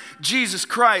Son, Jesus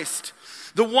Christ,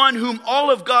 the one whom all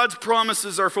of God's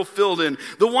promises are fulfilled in,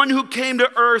 the one who came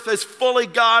to earth as fully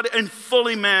God and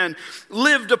fully man,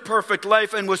 lived a perfect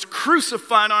life and was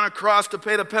crucified on a cross to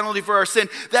pay the penalty for our sin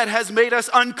that has made us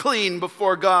unclean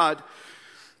before God.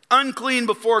 Unclean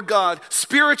before God,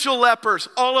 spiritual lepers,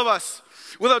 all of us,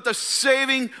 without the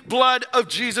saving blood of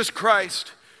Jesus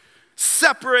Christ.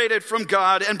 Separated from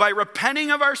God, and by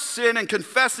repenting of our sin and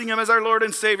confessing him as our Lord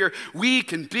and Savior, we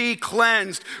can be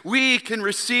cleansed. We can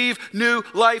receive new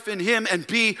life in him and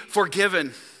be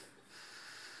forgiven.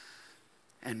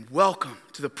 And welcome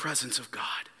to the presence of God.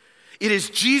 It is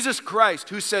Jesus Christ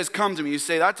who says, come to me. You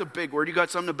say, that's a big word. You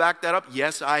got something to back that up?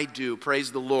 Yes, I do.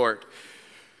 Praise the Lord.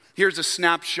 Here's a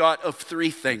snapshot of three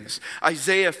things.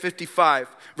 Isaiah 55,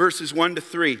 verses 1 to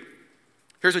 3.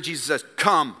 Here's what Jesus says.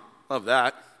 Come. Love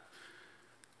that.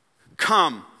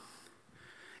 Come,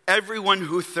 everyone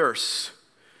who thirsts,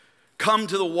 come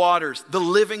to the waters, the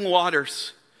living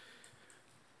waters.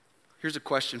 Here's a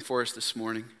question for us this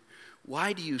morning.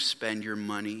 Why do you spend your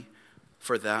money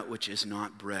for that which is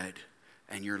not bread,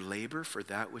 and your labor for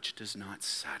that which does not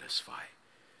satisfy?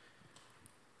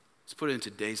 Let's put it in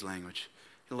today's language.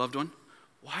 Hey, loved one,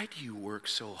 why do you work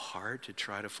so hard to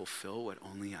try to fulfill what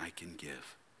only I can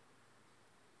give?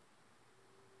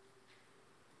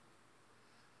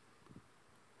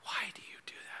 Why do you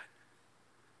do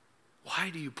that? Why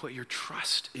do you put your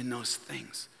trust in those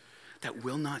things that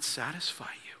will not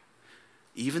satisfy you?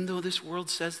 Even though this world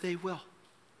says they will,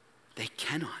 they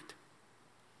cannot.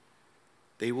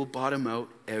 They will bottom out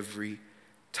every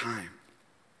time.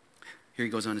 Here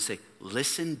he goes on to say,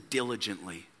 listen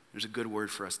diligently. There's a good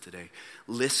word for us today.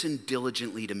 Listen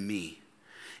diligently to me.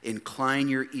 Incline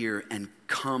your ear and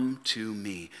come to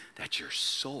me, that your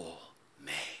soul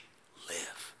may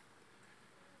live.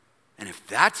 And if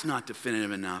that's not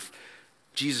definitive enough,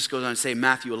 Jesus goes on to say,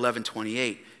 Matthew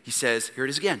 11:28, he says, here it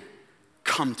is again,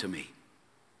 come to me.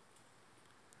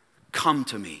 Come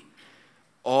to me,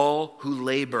 all who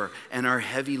labor and are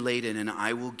heavy laden, and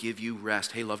I will give you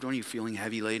rest. Hey, loved one, are you feeling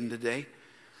heavy laden today?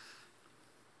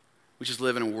 We just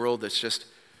live in a world that's just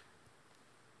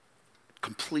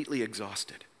completely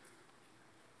exhausted.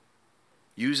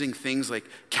 Using things like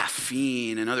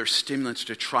caffeine and other stimulants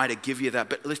to try to give you that,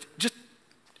 but just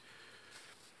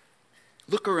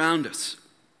look around us.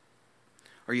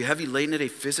 Are you heavy laden today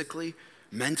physically,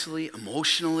 mentally,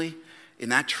 emotionally, in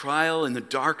that trial, in the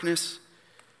darkness?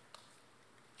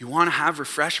 You want to have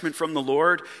refreshment from the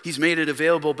Lord? He's made it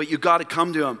available, but you got to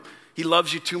come to him. He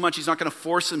loves you too much. He's not going to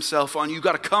force himself on you. You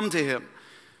got to come to him.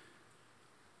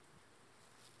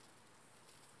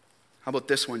 How about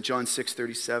this one? John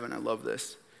 6:37. I love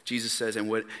this. Jesus says,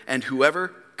 and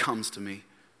whoever comes to me,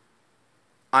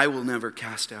 I will never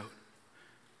cast out.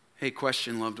 Hey,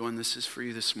 question, loved one. This is for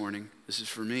you this morning. This is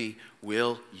for me.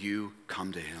 Will you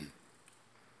come to him?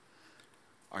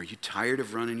 Are you tired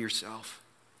of running yourself?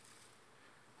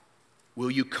 Will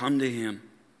you come to him?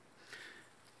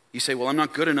 You say, well, I'm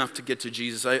not good enough to get to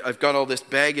Jesus. I've got all this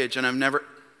baggage and I've never...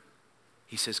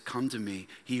 He says, come to me.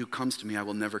 He who comes to me, I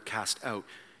will never cast out.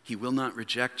 He will not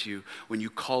reject you when you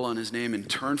call on his name and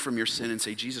turn from your sin and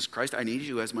say, Jesus Christ, I need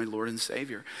you as my Lord and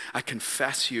Savior. I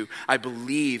confess you. I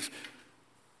believe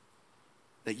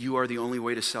that you are the only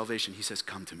way to salvation. He says,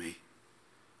 come to me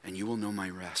and you will know my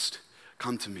rest.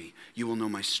 Come to me, you will know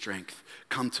my strength.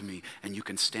 Come to me, and you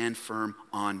can stand firm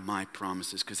on my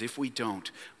promises. Because if we don't,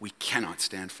 we cannot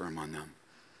stand firm on them.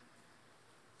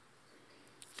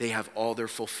 They have all their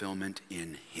fulfillment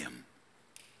in him.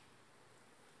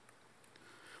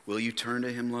 Will you turn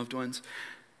to him, loved ones?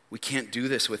 We can't do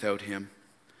this without him.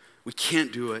 We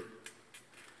can't do it.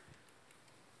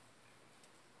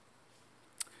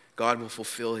 God will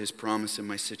fulfill his promise in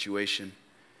my situation.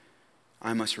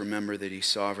 I must remember that he's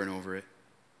sovereign over it.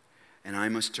 And I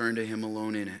must turn to him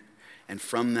alone in it. And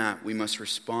from that, we must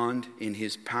respond in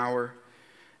his power.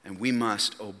 And we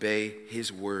must obey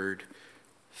his word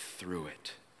through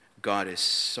it. God is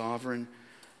sovereign.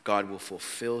 God will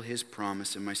fulfill his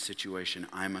promise in my situation.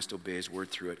 I must obey his word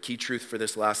through it. Key truth for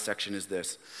this last section is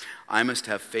this. I must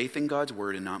have faith in God's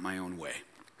word and not my own way.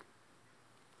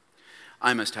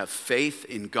 I must have faith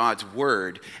in God's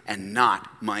word and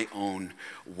not my own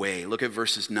way. Look at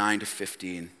verses 9 to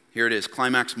 15. Here it is,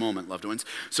 climax moment, loved ones.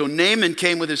 So Naaman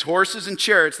came with his horses and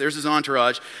chariots, there's his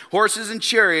entourage, horses and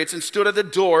chariots, and stood at the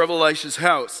door of Elisha's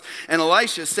house. And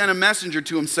Elisha sent a messenger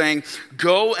to him saying,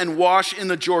 go and wash in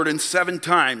the Jordan 7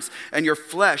 times, and your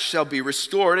flesh shall be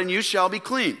restored, and you shall be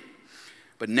clean.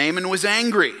 But Naaman was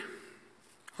angry.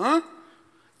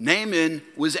 Naaman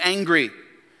was angry.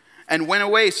 And went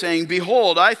away, saying,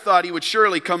 behold, I thought he would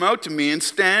surely come out to me and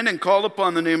stand and call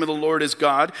upon the name of the Lord his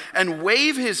God and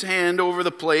wave his hand over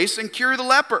the place and cure the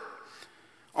leper.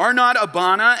 Are not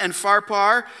Abana and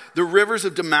Pharpar, the rivers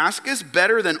of Damascus,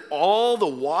 better than all the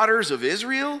waters of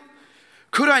Israel?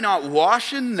 Could I not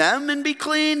wash in them and be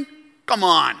clean? Come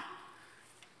on.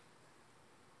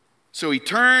 So he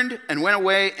turned and went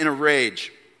away in a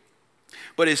rage.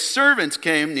 But his servants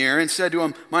came near and said to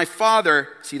him, my father,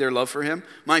 see their love for him?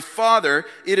 My father,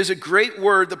 it is a great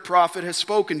word the prophet has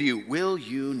spoken to you. Will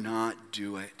you not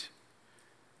do it?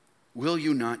 Will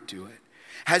you not do it?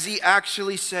 Has he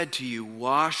actually said to you,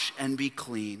 wash and be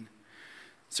clean?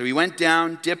 So he went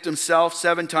down, dipped himself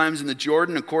 7 times in the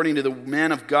Jordan, according to the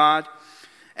man of God,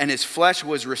 and his flesh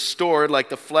was restored like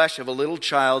the flesh of a little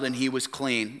child, and he was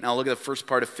clean. Now look at the first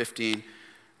part of 15.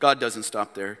 God doesn't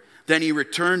stop there. Then he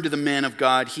returned to the man of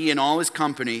God, he and all his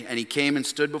company, and he came and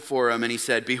stood before him, and he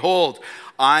said, behold,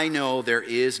 I know there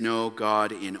is no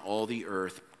God in all the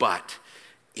earth but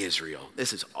Israel.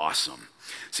 This is awesome.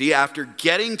 See, after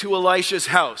getting to Elisha's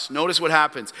house, notice what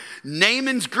happens.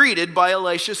 Naaman's greeted by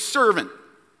Elisha's servant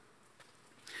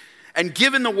and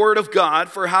given the word of God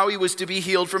for how he was to be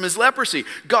healed from his leprosy.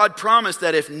 God promised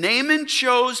that if Naaman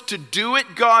chose to do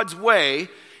it God's way,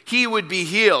 he would be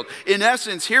healed. In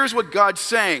essence, here's what God's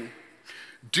saying.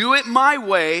 Do it my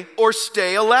way or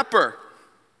stay a leper.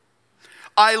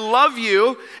 I love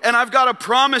you and I've got a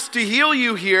promise to heal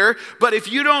you here, but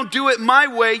if you don't do it my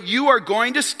way, you are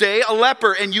going to stay a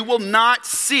leper and you will not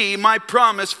see my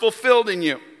promise fulfilled in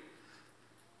you.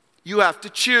 You have to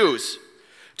choose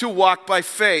to walk by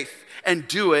faith and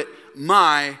do it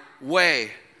my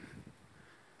way.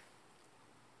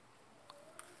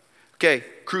 Okay,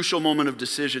 crucial moment of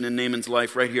decision in Naaman's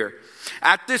life right here.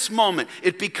 At this moment,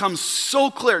 it becomes so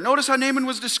clear. Notice how Naaman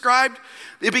was described?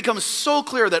 It becomes so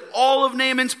clear that all of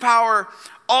Naaman's power,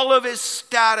 all of his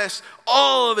status,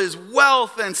 all of his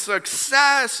wealth and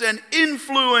success and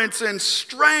influence and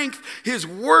strength, his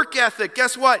work ethic,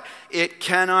 guess what? It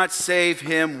cannot save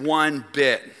him one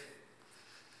bit.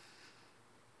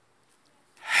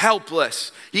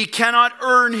 Helpless. He cannot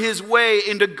earn his way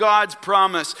into God's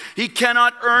promise. He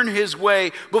cannot earn his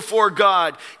way before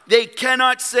God. They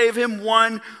cannot save him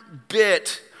one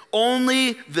bit.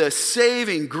 Only the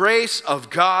saving grace of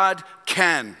God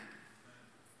can.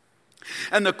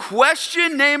 And the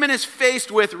question Naaman is faced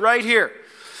with right here,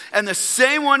 and the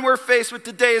same one we're faced with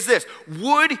today is this.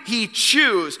 Would he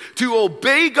choose to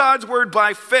obey God's word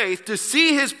by faith to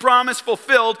see his promise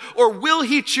fulfilled, or will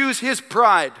he choose his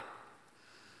pride?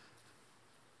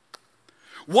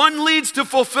 One leads to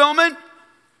fulfillment,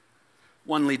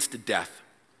 one leads to death.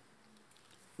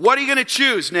 What are you going to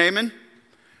choose, Naaman?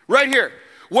 Right here.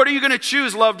 What are you going to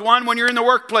choose, loved one, when you're in the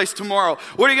workplace tomorrow?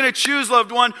 What are you going to choose,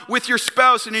 loved one, with your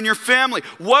spouse and in your family?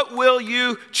 What will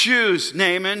you choose,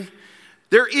 Naaman?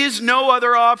 There is no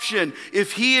other option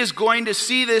if he is going to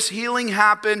see this healing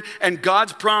happen and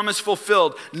God's promise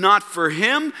fulfilled. Not for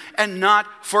him and not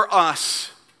for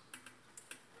us.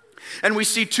 And we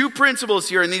see two principles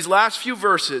here in these last few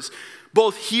verses,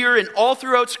 both here and all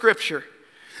throughout Scripture,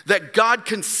 that God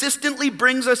consistently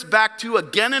brings us back to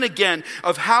again and again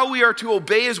of how we are to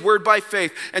obey his word by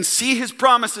faith and see his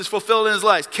promises fulfilled in his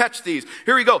lives. Catch these.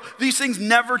 Here we go. These things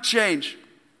never change.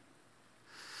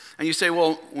 And you say,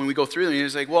 well, when we go through them, you're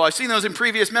like, well, I've seen those in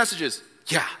previous messages.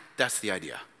 Yeah, that's the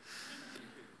idea.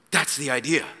 That's the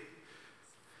idea.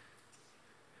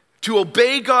 To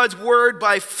obey God's word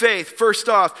by faith, first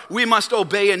off, we must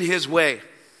obey in his way.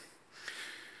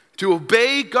 To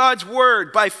obey God's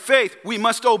word by faith, we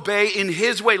must obey in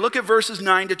his way. Look at verses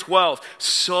 9 to 12.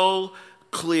 So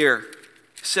clear.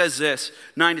 It says this,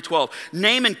 9 to 12.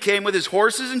 Naaman came with his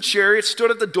horses and chariots,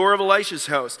 stood at the door of Elisha's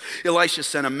house. Elisha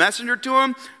sent a messenger to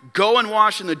him. Go and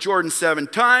wash in the Jordan 7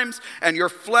 times, and your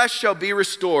flesh shall be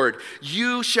restored.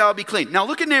 You shall be clean. Now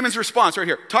look at Naaman's response right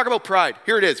here. Talk about pride.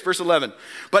 Here it is, verse 11.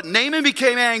 But Naaman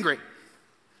became angry.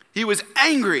 He was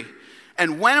angry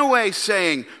and went away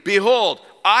saying, behold,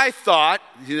 I thought,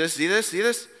 see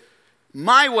this?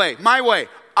 My way.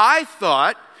 I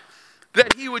thought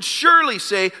that he would surely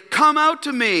say, come out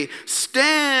to me,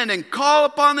 stand and call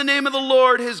upon the name of the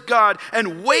Lord his God,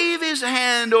 and wave his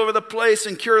hand over the place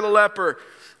and cure the leper.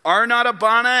 Are not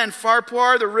Abana and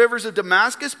Pharpar, the rivers of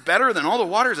Damascus, better than all the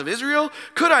waters of Israel?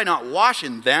 Could I not wash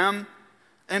in them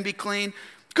and be clean?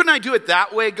 Couldn't I do it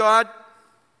that way, God,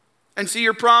 and see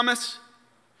your promise?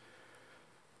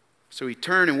 So he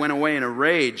turned and went away in a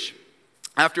rage.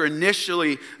 After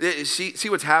initially, see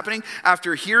what's happening?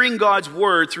 After hearing God's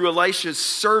word through Elisha's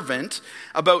servant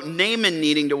about Naaman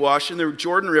needing to wash in the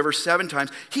Jordan River 7 times,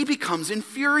 he becomes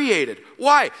infuriated.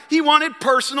 Why? He wanted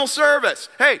personal service.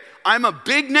 Hey, I'm a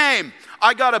big name.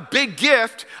 I got a big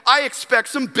gift. I expect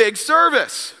some big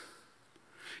service.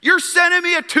 You're sending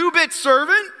me a 2-bit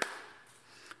servant?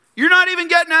 You're not even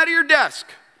getting out of your desk.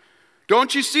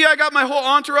 Don't you see I got my whole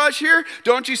entourage here?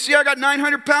 Don't you see I got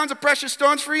 900 pounds of precious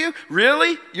stones for you?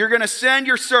 Really? You're going to send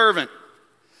your servant.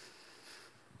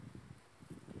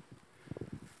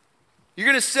 You're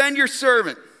going to send your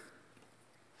servant.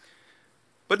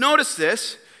 But notice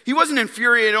this. He wasn't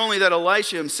infuriated only that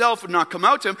Elisha himself would not come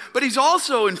out to him, but he's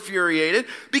also infuriated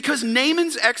because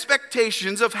Naaman's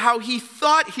expectations of how he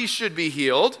thought he should be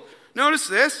healed, notice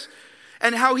this,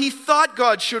 and how he thought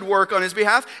God should work on his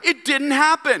behalf, it didn't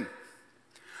happen.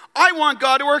 I want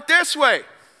God to work this way.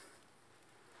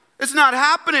 It's not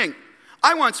happening.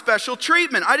 I want special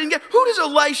treatment. Who does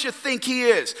Elisha think he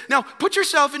is? Now, put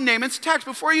yourself in Naaman's text.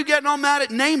 Before you get all mad at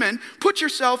Naaman, put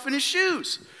yourself in his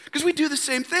shoes. Because we do the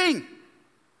same thing.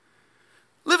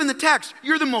 Live in the text.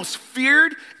 You're the most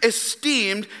feared,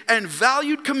 esteemed, and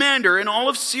valued commander in all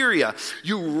of Syria.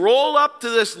 You roll up to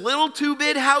this little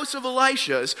 2-bit house of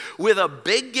Elisha's with a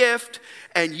big gift,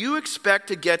 and you expect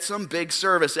to get some big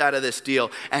service out of this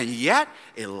deal. And yet,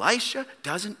 Elisha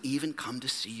doesn't even come to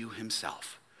see you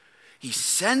himself. He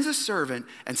sends a servant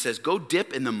and says, go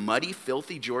dip in the muddy,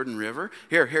 filthy Jordan River.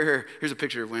 Here's a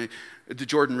picture of the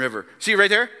Jordan River. See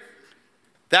right there?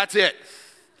 That's it.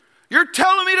 You're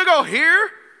telling me to go here?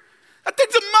 That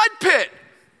thing's a mud pit.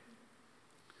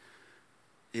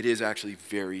 It is actually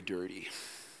very dirty.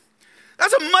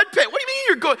 That's a mud pit. What do you mean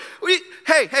you're going?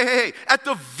 Hey. At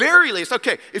the very least,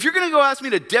 okay, if you're going to go ask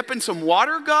me to dip in some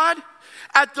water, God,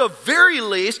 at the very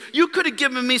least, you could have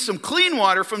given me some clean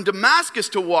water from Damascus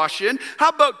to wash in. How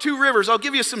about 2 rivers? I'll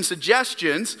give you some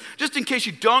suggestions, just in case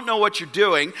you don't know what you're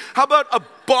doing. How about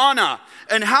Abana?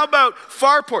 And how about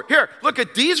Pharpar? Here, look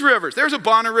at these rivers. There's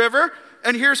Abana River,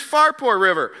 and here's Pharpar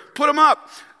River. Put them up.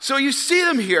 So you see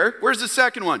them here. Where's the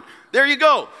second one? There you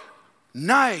go.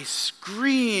 Nice,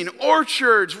 green,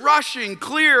 orchards, rushing,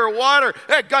 clear water.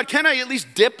 Hey, God, can I at least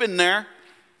dip in there?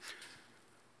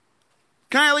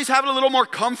 Can I at least have it a little more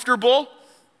comfortable?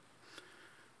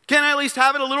 Can I at least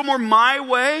have it a little more my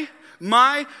way?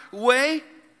 My way?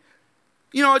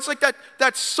 You know, it's like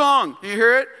that song. You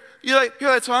hear it? You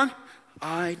hear that song?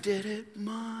 I did it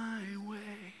my way.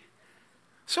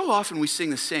 So often we sing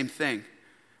the same thing.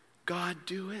 God,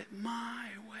 do it my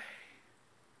way.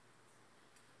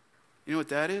 You know what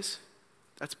that is?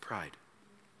 That's pride.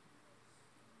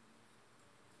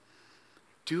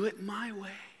 Do it my way.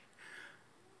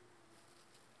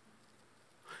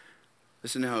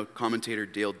 Listen to how commentator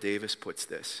Dale Davis puts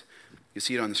this. You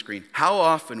see it on the screen. How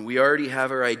often we already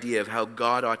have our idea of how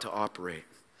God ought to operate.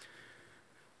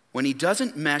 When he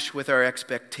doesn't mesh with our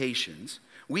expectations,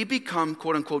 we become,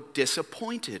 quote unquote,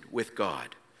 disappointed with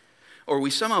God. Or we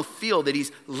somehow feel that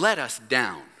he's let us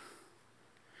down.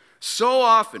 So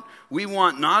often, we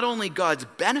want not only God's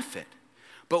benefit,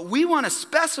 but we want to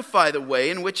specify the way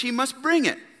in which he must bring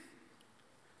it.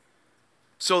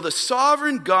 So the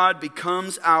sovereign God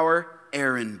becomes our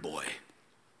errand boy.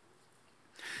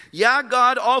 Yeah,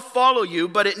 God, I'll follow you,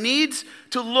 but it needs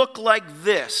to look like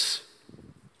this.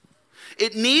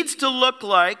 It needs to look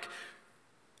like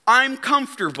I'm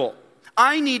comfortable.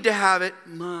 I need to have it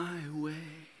my way,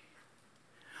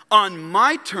 on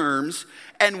my terms,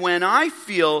 and when I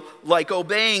feel like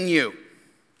obeying you.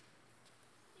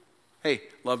 Hey,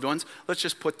 loved ones, let's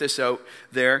just put this out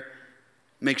there.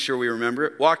 Make sure we remember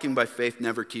it. Walking by faith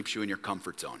never keeps you in your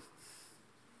comfort zone.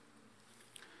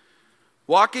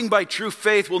 Walking by true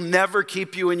faith will never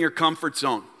keep you in your comfort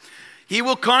zone. He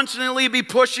will constantly be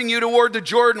pushing you toward the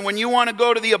Jordan when you want to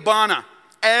go to the Abana.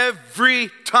 Every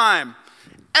time.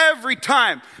 Every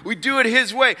time we do it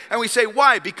his way. And we say,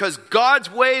 why? Because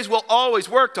God's ways will always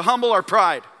work to humble our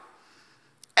pride.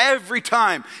 Every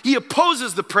time. He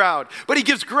opposes the proud, but he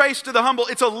gives grace to the humble.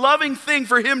 It's a loving thing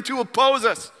for him to oppose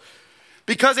us.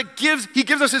 Because he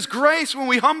gives us his grace when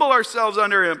we humble ourselves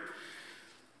under him.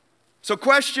 So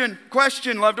question,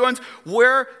 loved ones,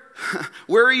 where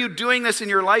are you doing this in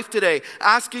your life today?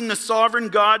 Asking the sovereign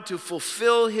God to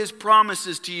fulfill his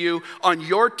promises to you on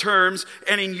your terms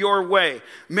and in your way.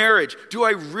 Marriage, do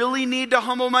I really need to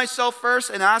humble myself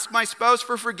first and ask my spouse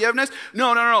for forgiveness?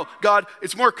 No. God,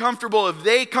 it's more comfortable if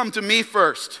they come to me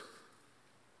first.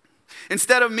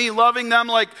 Instead of me loving them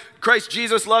like Christ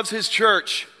Jesus loves his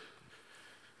church.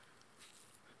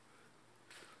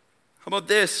 How about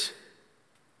this?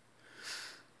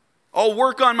 I'll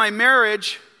work on my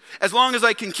marriage as long as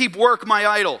I can keep work my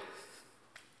idol.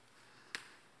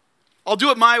 I'll do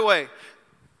it my way.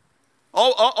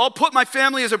 I'll put my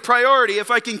family as a priority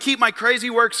if I can keep my crazy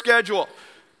work schedule.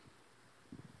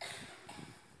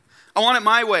 I want it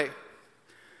my way.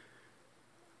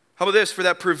 How about this? For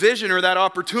that provision or that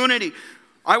opportunity,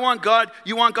 you want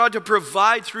God to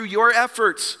provide through your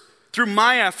efforts, through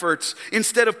my efforts,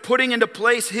 instead of putting into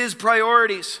place his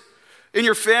priorities in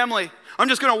your family. I'm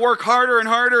just going to work harder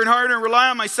and rely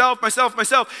on myself,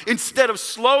 instead of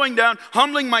slowing down,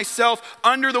 humbling myself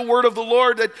under the word of the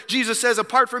Lord that Jesus says,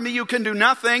 apart from me, you can do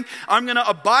nothing. I'm going to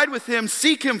abide with him,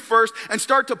 seek him first, and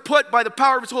start to put, by the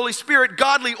power of his Holy Spirit,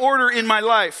 godly order in my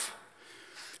life.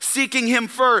 Seeking him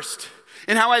first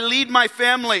in how I lead my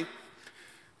family,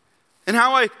 in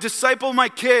how I disciple my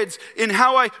kids, in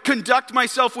how I conduct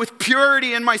myself with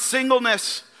purity in my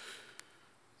singleness.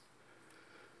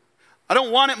 I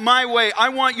don't want it my way. I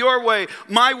want your way.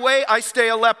 My way, I stay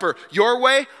a leper. Your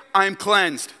way, I'm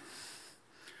cleansed.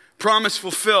 Promise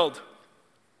fulfilled.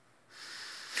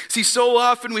 See, so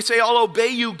often we say, I'll obey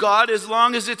you, God, as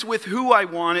long as it's with who I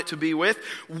want it to be with,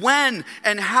 when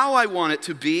and how I want it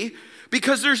to be,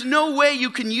 because there's no way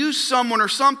you can use someone or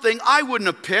something I wouldn't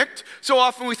have picked. So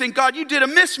often we think, God, you did a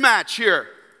mismatch here.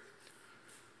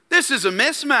 This is a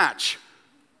mismatch.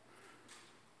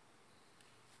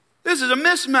 This is a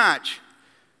mismatch.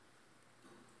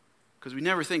 Because we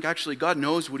never think, actually, God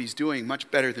knows what he's doing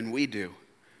much better than we do.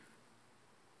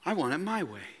 I want it my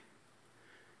way.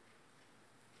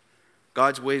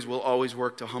 God's ways will always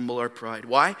work to humble our pride.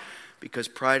 Why? Because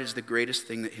pride is the greatest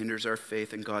thing that hinders our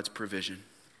faith in God's provision.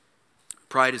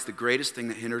 Pride is the greatest thing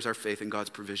that hinders our faith in God's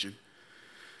provision.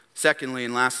 Secondly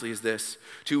and lastly is this.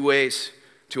 2 ways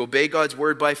to obey God's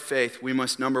word by faith. We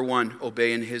must, number 1,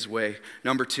 obey in his way.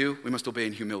 Number 2, we must obey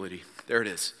in humility. There it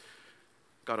is.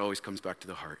 God always comes back to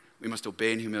the heart. We must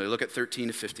obey in humility. Look at 13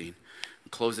 to 15. We'll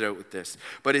close it out with this.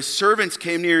 But his servants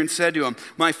came near and said to him,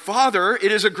 my father,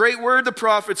 it is a great word the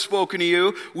prophet spoken to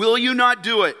you. Will you not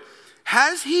do it?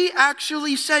 Has he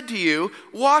actually said to you,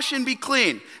 wash and be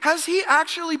clean? Has he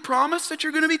actually promised that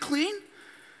you're going to be clean?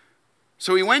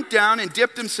 So he went down and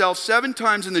dipped himself 7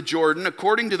 times in the Jordan,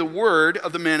 according to the word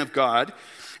of the man of God.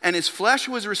 And his flesh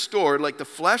was restored like the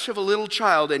flesh of a little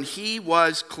child, and he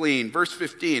was clean. Verse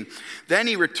 15. Then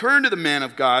he returned to the man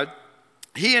of God,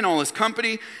 he and all his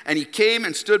company, and he came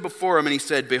and stood before him, and he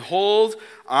said, behold,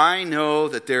 I know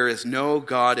that there is no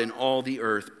God in all the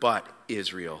earth but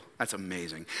Israel. That's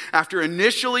amazing. After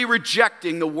initially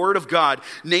rejecting the word of God,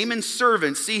 Naaman's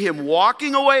servants see him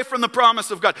walking away from the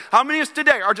promise of God. How many of us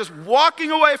today are just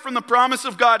walking away from the promise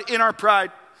of God in our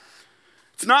pride?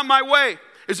 It's not my way.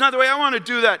 It's not the way I want to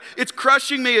do that. It's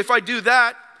crushing me if I do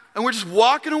that. And we're just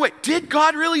walking away. Did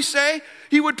God really say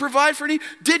he would provide for me?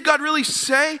 Did God really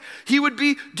say he would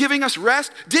be giving us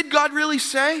rest? Did God really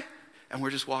say? And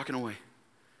we're just walking away.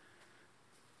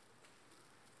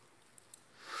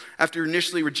 After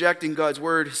initially rejecting God's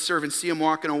word, his servants see him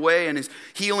walking away and his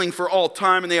healing for all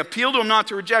time, and they appeal to him not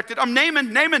to reject it. I'm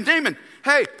Naaman.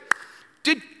 Hey,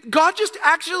 God just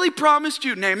actually promised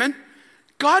you, Naaman.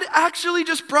 God actually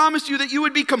just promised you that you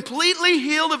would be completely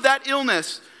healed of that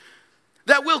illness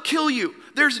that will kill you.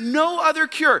 There's no other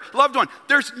cure. Loved one,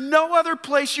 there's no other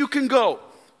place you can go.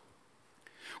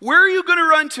 Where are you going to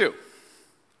run to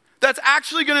that's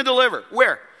actually going to deliver?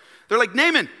 Where? They're like,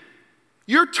 Naaman,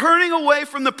 you're turning away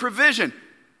from the provision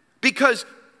because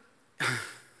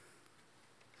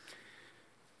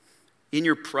in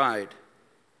your pride,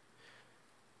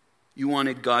 you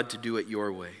wanted God to do it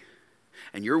your way.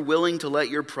 And you're willing to let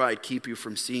your pride keep you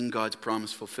from seeing God's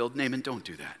promise fulfilled. Naaman, don't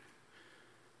do that.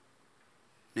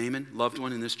 Naaman, loved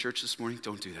one in this church this morning,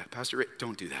 don't do that. Pastor Rick,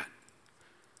 don't do that.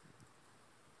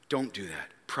 Don't do that.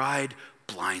 Pride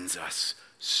blinds us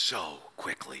so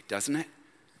quickly, doesn't it?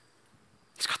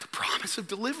 He's got the promise of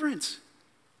deliverance.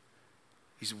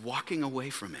 He's walking away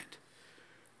from it.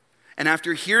 And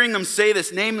after hearing them say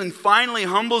this, Naaman finally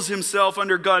humbles himself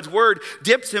under God's word,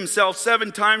 dips himself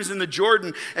 7 times in the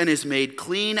Jordan, and is made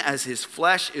clean as his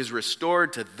flesh is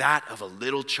restored to that of a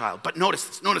little child. But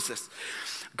notice this.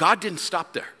 God didn't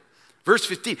stop there. Verse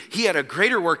 15, he had a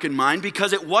greater work in mind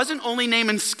because it wasn't only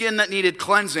Naaman's skin that needed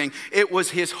cleansing, it was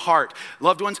his heart.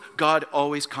 Loved ones, God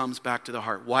always comes back to the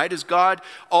heart. Why do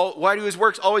his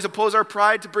works always oppose our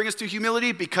pride to bring us to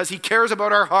humility? Because he cares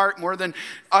about our heart more than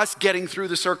us getting through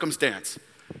the circumstance.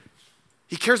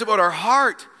 He cares about our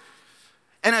heart.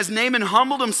 And as Naaman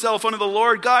humbled himself unto the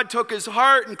Lord, God took his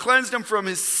heart and cleansed him from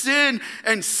his sin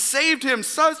and saved him.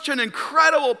 Such an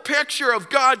incredible picture of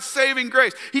God's saving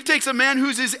grace. He takes a man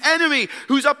who's his enemy,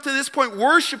 who's up to this point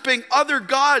worshiping other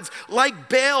gods like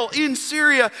Baal in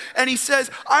Syria, and he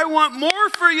says, I want more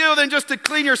for you than just to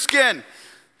clean your skin.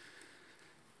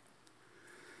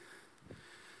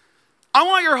 I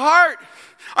want your heart.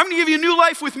 I'm going to give you new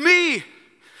life with me.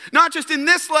 Not just in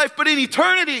this life, but in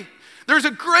eternity. There's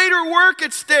a greater work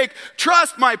at stake.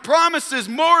 Trust my promises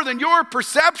more than your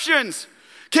perceptions.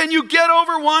 Can you get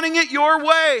over wanting it your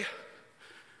way?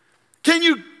 Can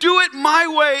you do it my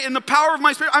way in the power of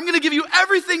my Spirit? I'm going to give you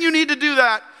everything you need to do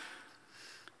that.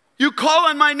 You call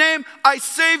on my name, I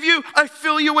save you, I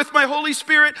fill you with my Holy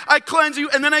Spirit, I cleanse you,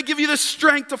 and then I give you the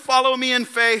strength to follow me in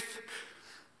faith.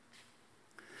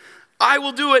 I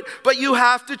will do it, but you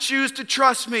have to choose to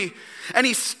trust me. And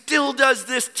he still does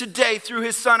this today through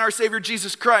his Son, our Savior,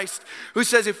 Jesus Christ, who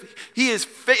says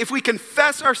if we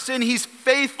confess our sin, he's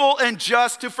faithful and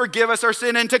just to forgive us our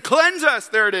sin and to cleanse us,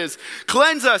 there it is,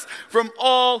 cleanse us from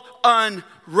all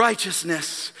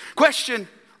unrighteousness. Question,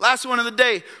 last one of the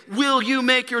day, will you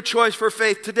make your choice for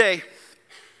faith today?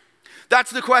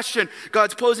 That's the question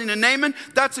God's posing to Naaman.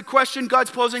 That's the question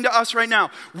God's posing to us right now.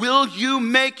 Will you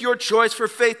make your choice for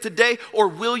faith today, or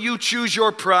will you choose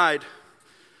your pride?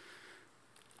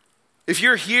 If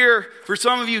you're here, for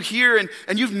some of you here,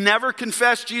 and you've never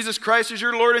confessed Jesus Christ as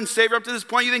your Lord and Savior up to this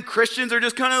point, you think Christians are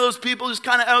just kind of those people just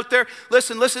kind of out there.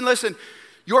 Listen.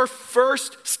 Your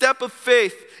first step of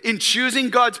faith in choosing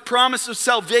God's promise of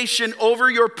salvation over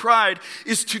your pride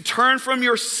is to turn from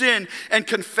your sin and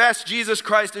confess Jesus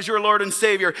Christ as your Lord and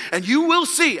Savior. And you will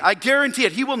see, I guarantee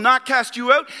it, he will not cast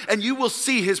you out, and you will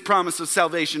see his promise of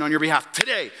salvation on your behalf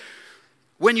today.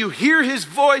 When you hear his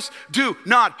voice, do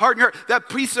not harden your heart. That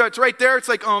piece that's right there, it's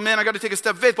like, oh man, I got to take a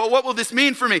step of faith. But what will this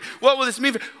mean for me? What will this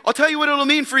mean? I'll tell you what it'll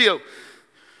mean for you.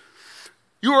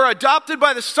 You are adopted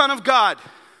by the Son of God.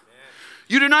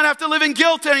 You do not have to live in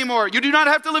guilt anymore. You do not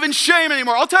have to live in shame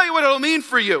anymore. I'll tell you what it'll mean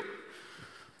for you.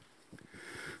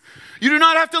 You do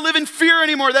not have to live in fear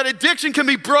anymore. That addiction can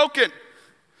be broken.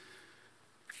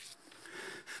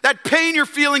 That pain you're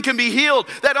feeling can be healed.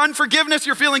 That unforgiveness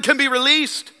you're feeling can be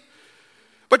released.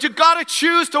 But you got to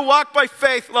choose to walk by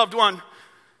faith, loved one,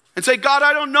 and say, God,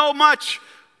 I don't know much,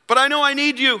 but I know I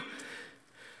need you.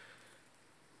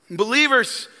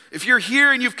 Believers, if you're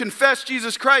here and you've confessed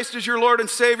Jesus Christ as your Lord and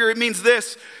Savior, it means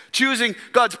this. Choosing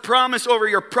God's promise over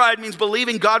your pride means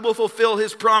believing God will fulfill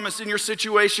his promise in your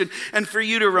situation, and for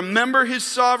you to remember his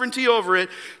sovereignty over it,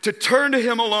 to turn to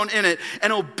him alone in it,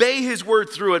 and obey his word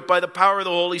through it by the power of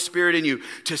the Holy Spirit in you,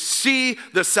 to see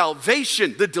the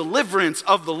salvation, the deliverance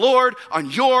of the Lord on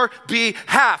your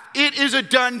behalf. It is a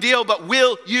done deal, but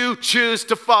will you choose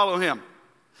to follow him?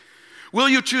 Will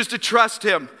you choose to trust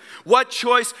him? What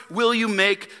choice will you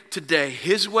make today?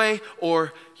 His way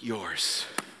or yours?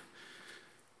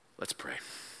 Let's pray.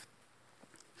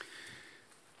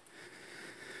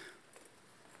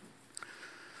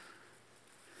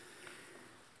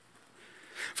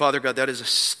 Father God, that is a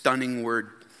stunning word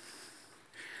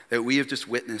that we have just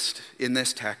witnessed in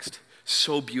this text.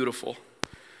 So beautiful.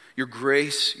 Your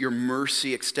grace, your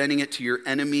mercy, extending it to your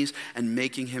enemies and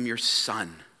making him your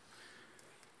son.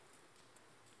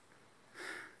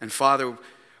 And Father,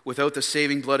 Without the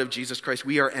saving blood of Jesus Christ,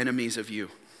 we are enemies of you.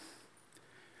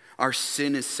 Our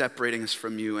sin is separating us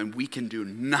from you, and we can do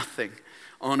nothing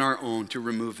on our own to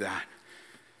remove that.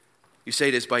 You say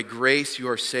it is by grace you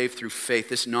are saved through faith.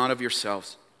 This not of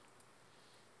yourselves,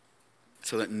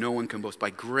 so that no one can boast.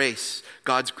 By grace,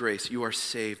 God's grace, you are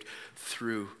saved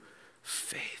through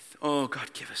faith. Oh,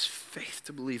 God, give us faith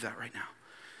to believe that right now.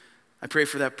 I pray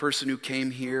for that person who came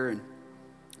here and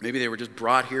maybe they were just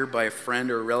brought here by a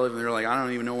friend or a relative and they're like, I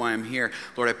don't even know why I'm here.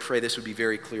 Lord, I pray this would be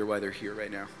very clear why they're here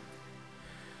right now.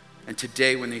 And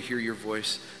today when they hear your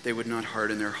voice, they would not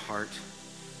harden their heart.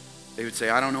 They would say,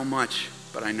 I don't know much,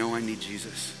 but I know I need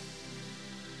Jesus.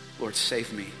 Lord,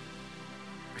 save me.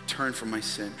 Turn from my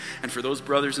sin. And for those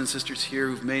brothers and sisters here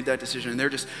who've made that decision and they're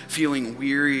just feeling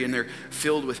weary and they're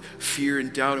filled with fear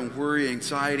and doubt and worry,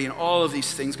 anxiety, and all of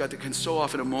these things, God, that can so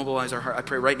often immobilize our heart, I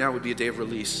pray right now would be a day of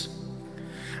release.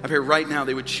 I pray right now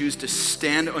they would choose to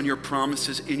stand on your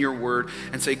promises in your word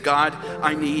and say, God,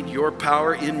 I need your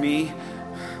power in me.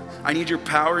 I need your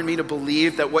power in me to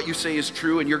believe that what you say is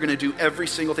true and you're going to do every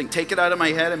single thing. Take it out of my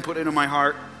head and put it in my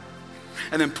heart.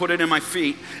 And then put it in my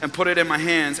feet, and put it in my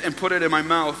hands, and put it in my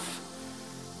mouth.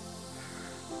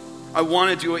 I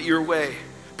want to do it your way.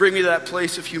 Bring me to that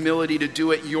place of humility to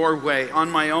do it your way. On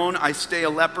my own, I stay a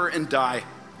leper and die.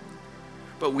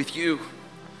 But with you,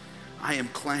 I am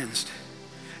cleansed,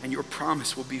 and your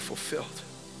promise will be fulfilled,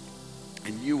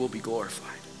 and you will be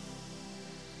glorified.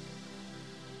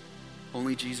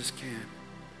 Only Jesus can.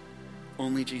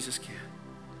 Only Jesus can.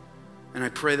 And I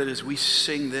pray that as we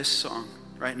sing this song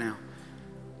right now,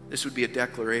 this would be a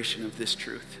declaration of this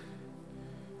truth.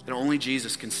 That only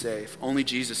Jesus can save. Only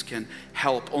Jesus can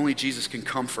help. Only Jesus can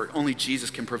comfort. Only Jesus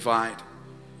can provide.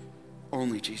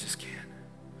 Only Jesus can.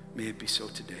 May it be so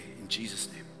today. In Jesus'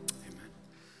 name.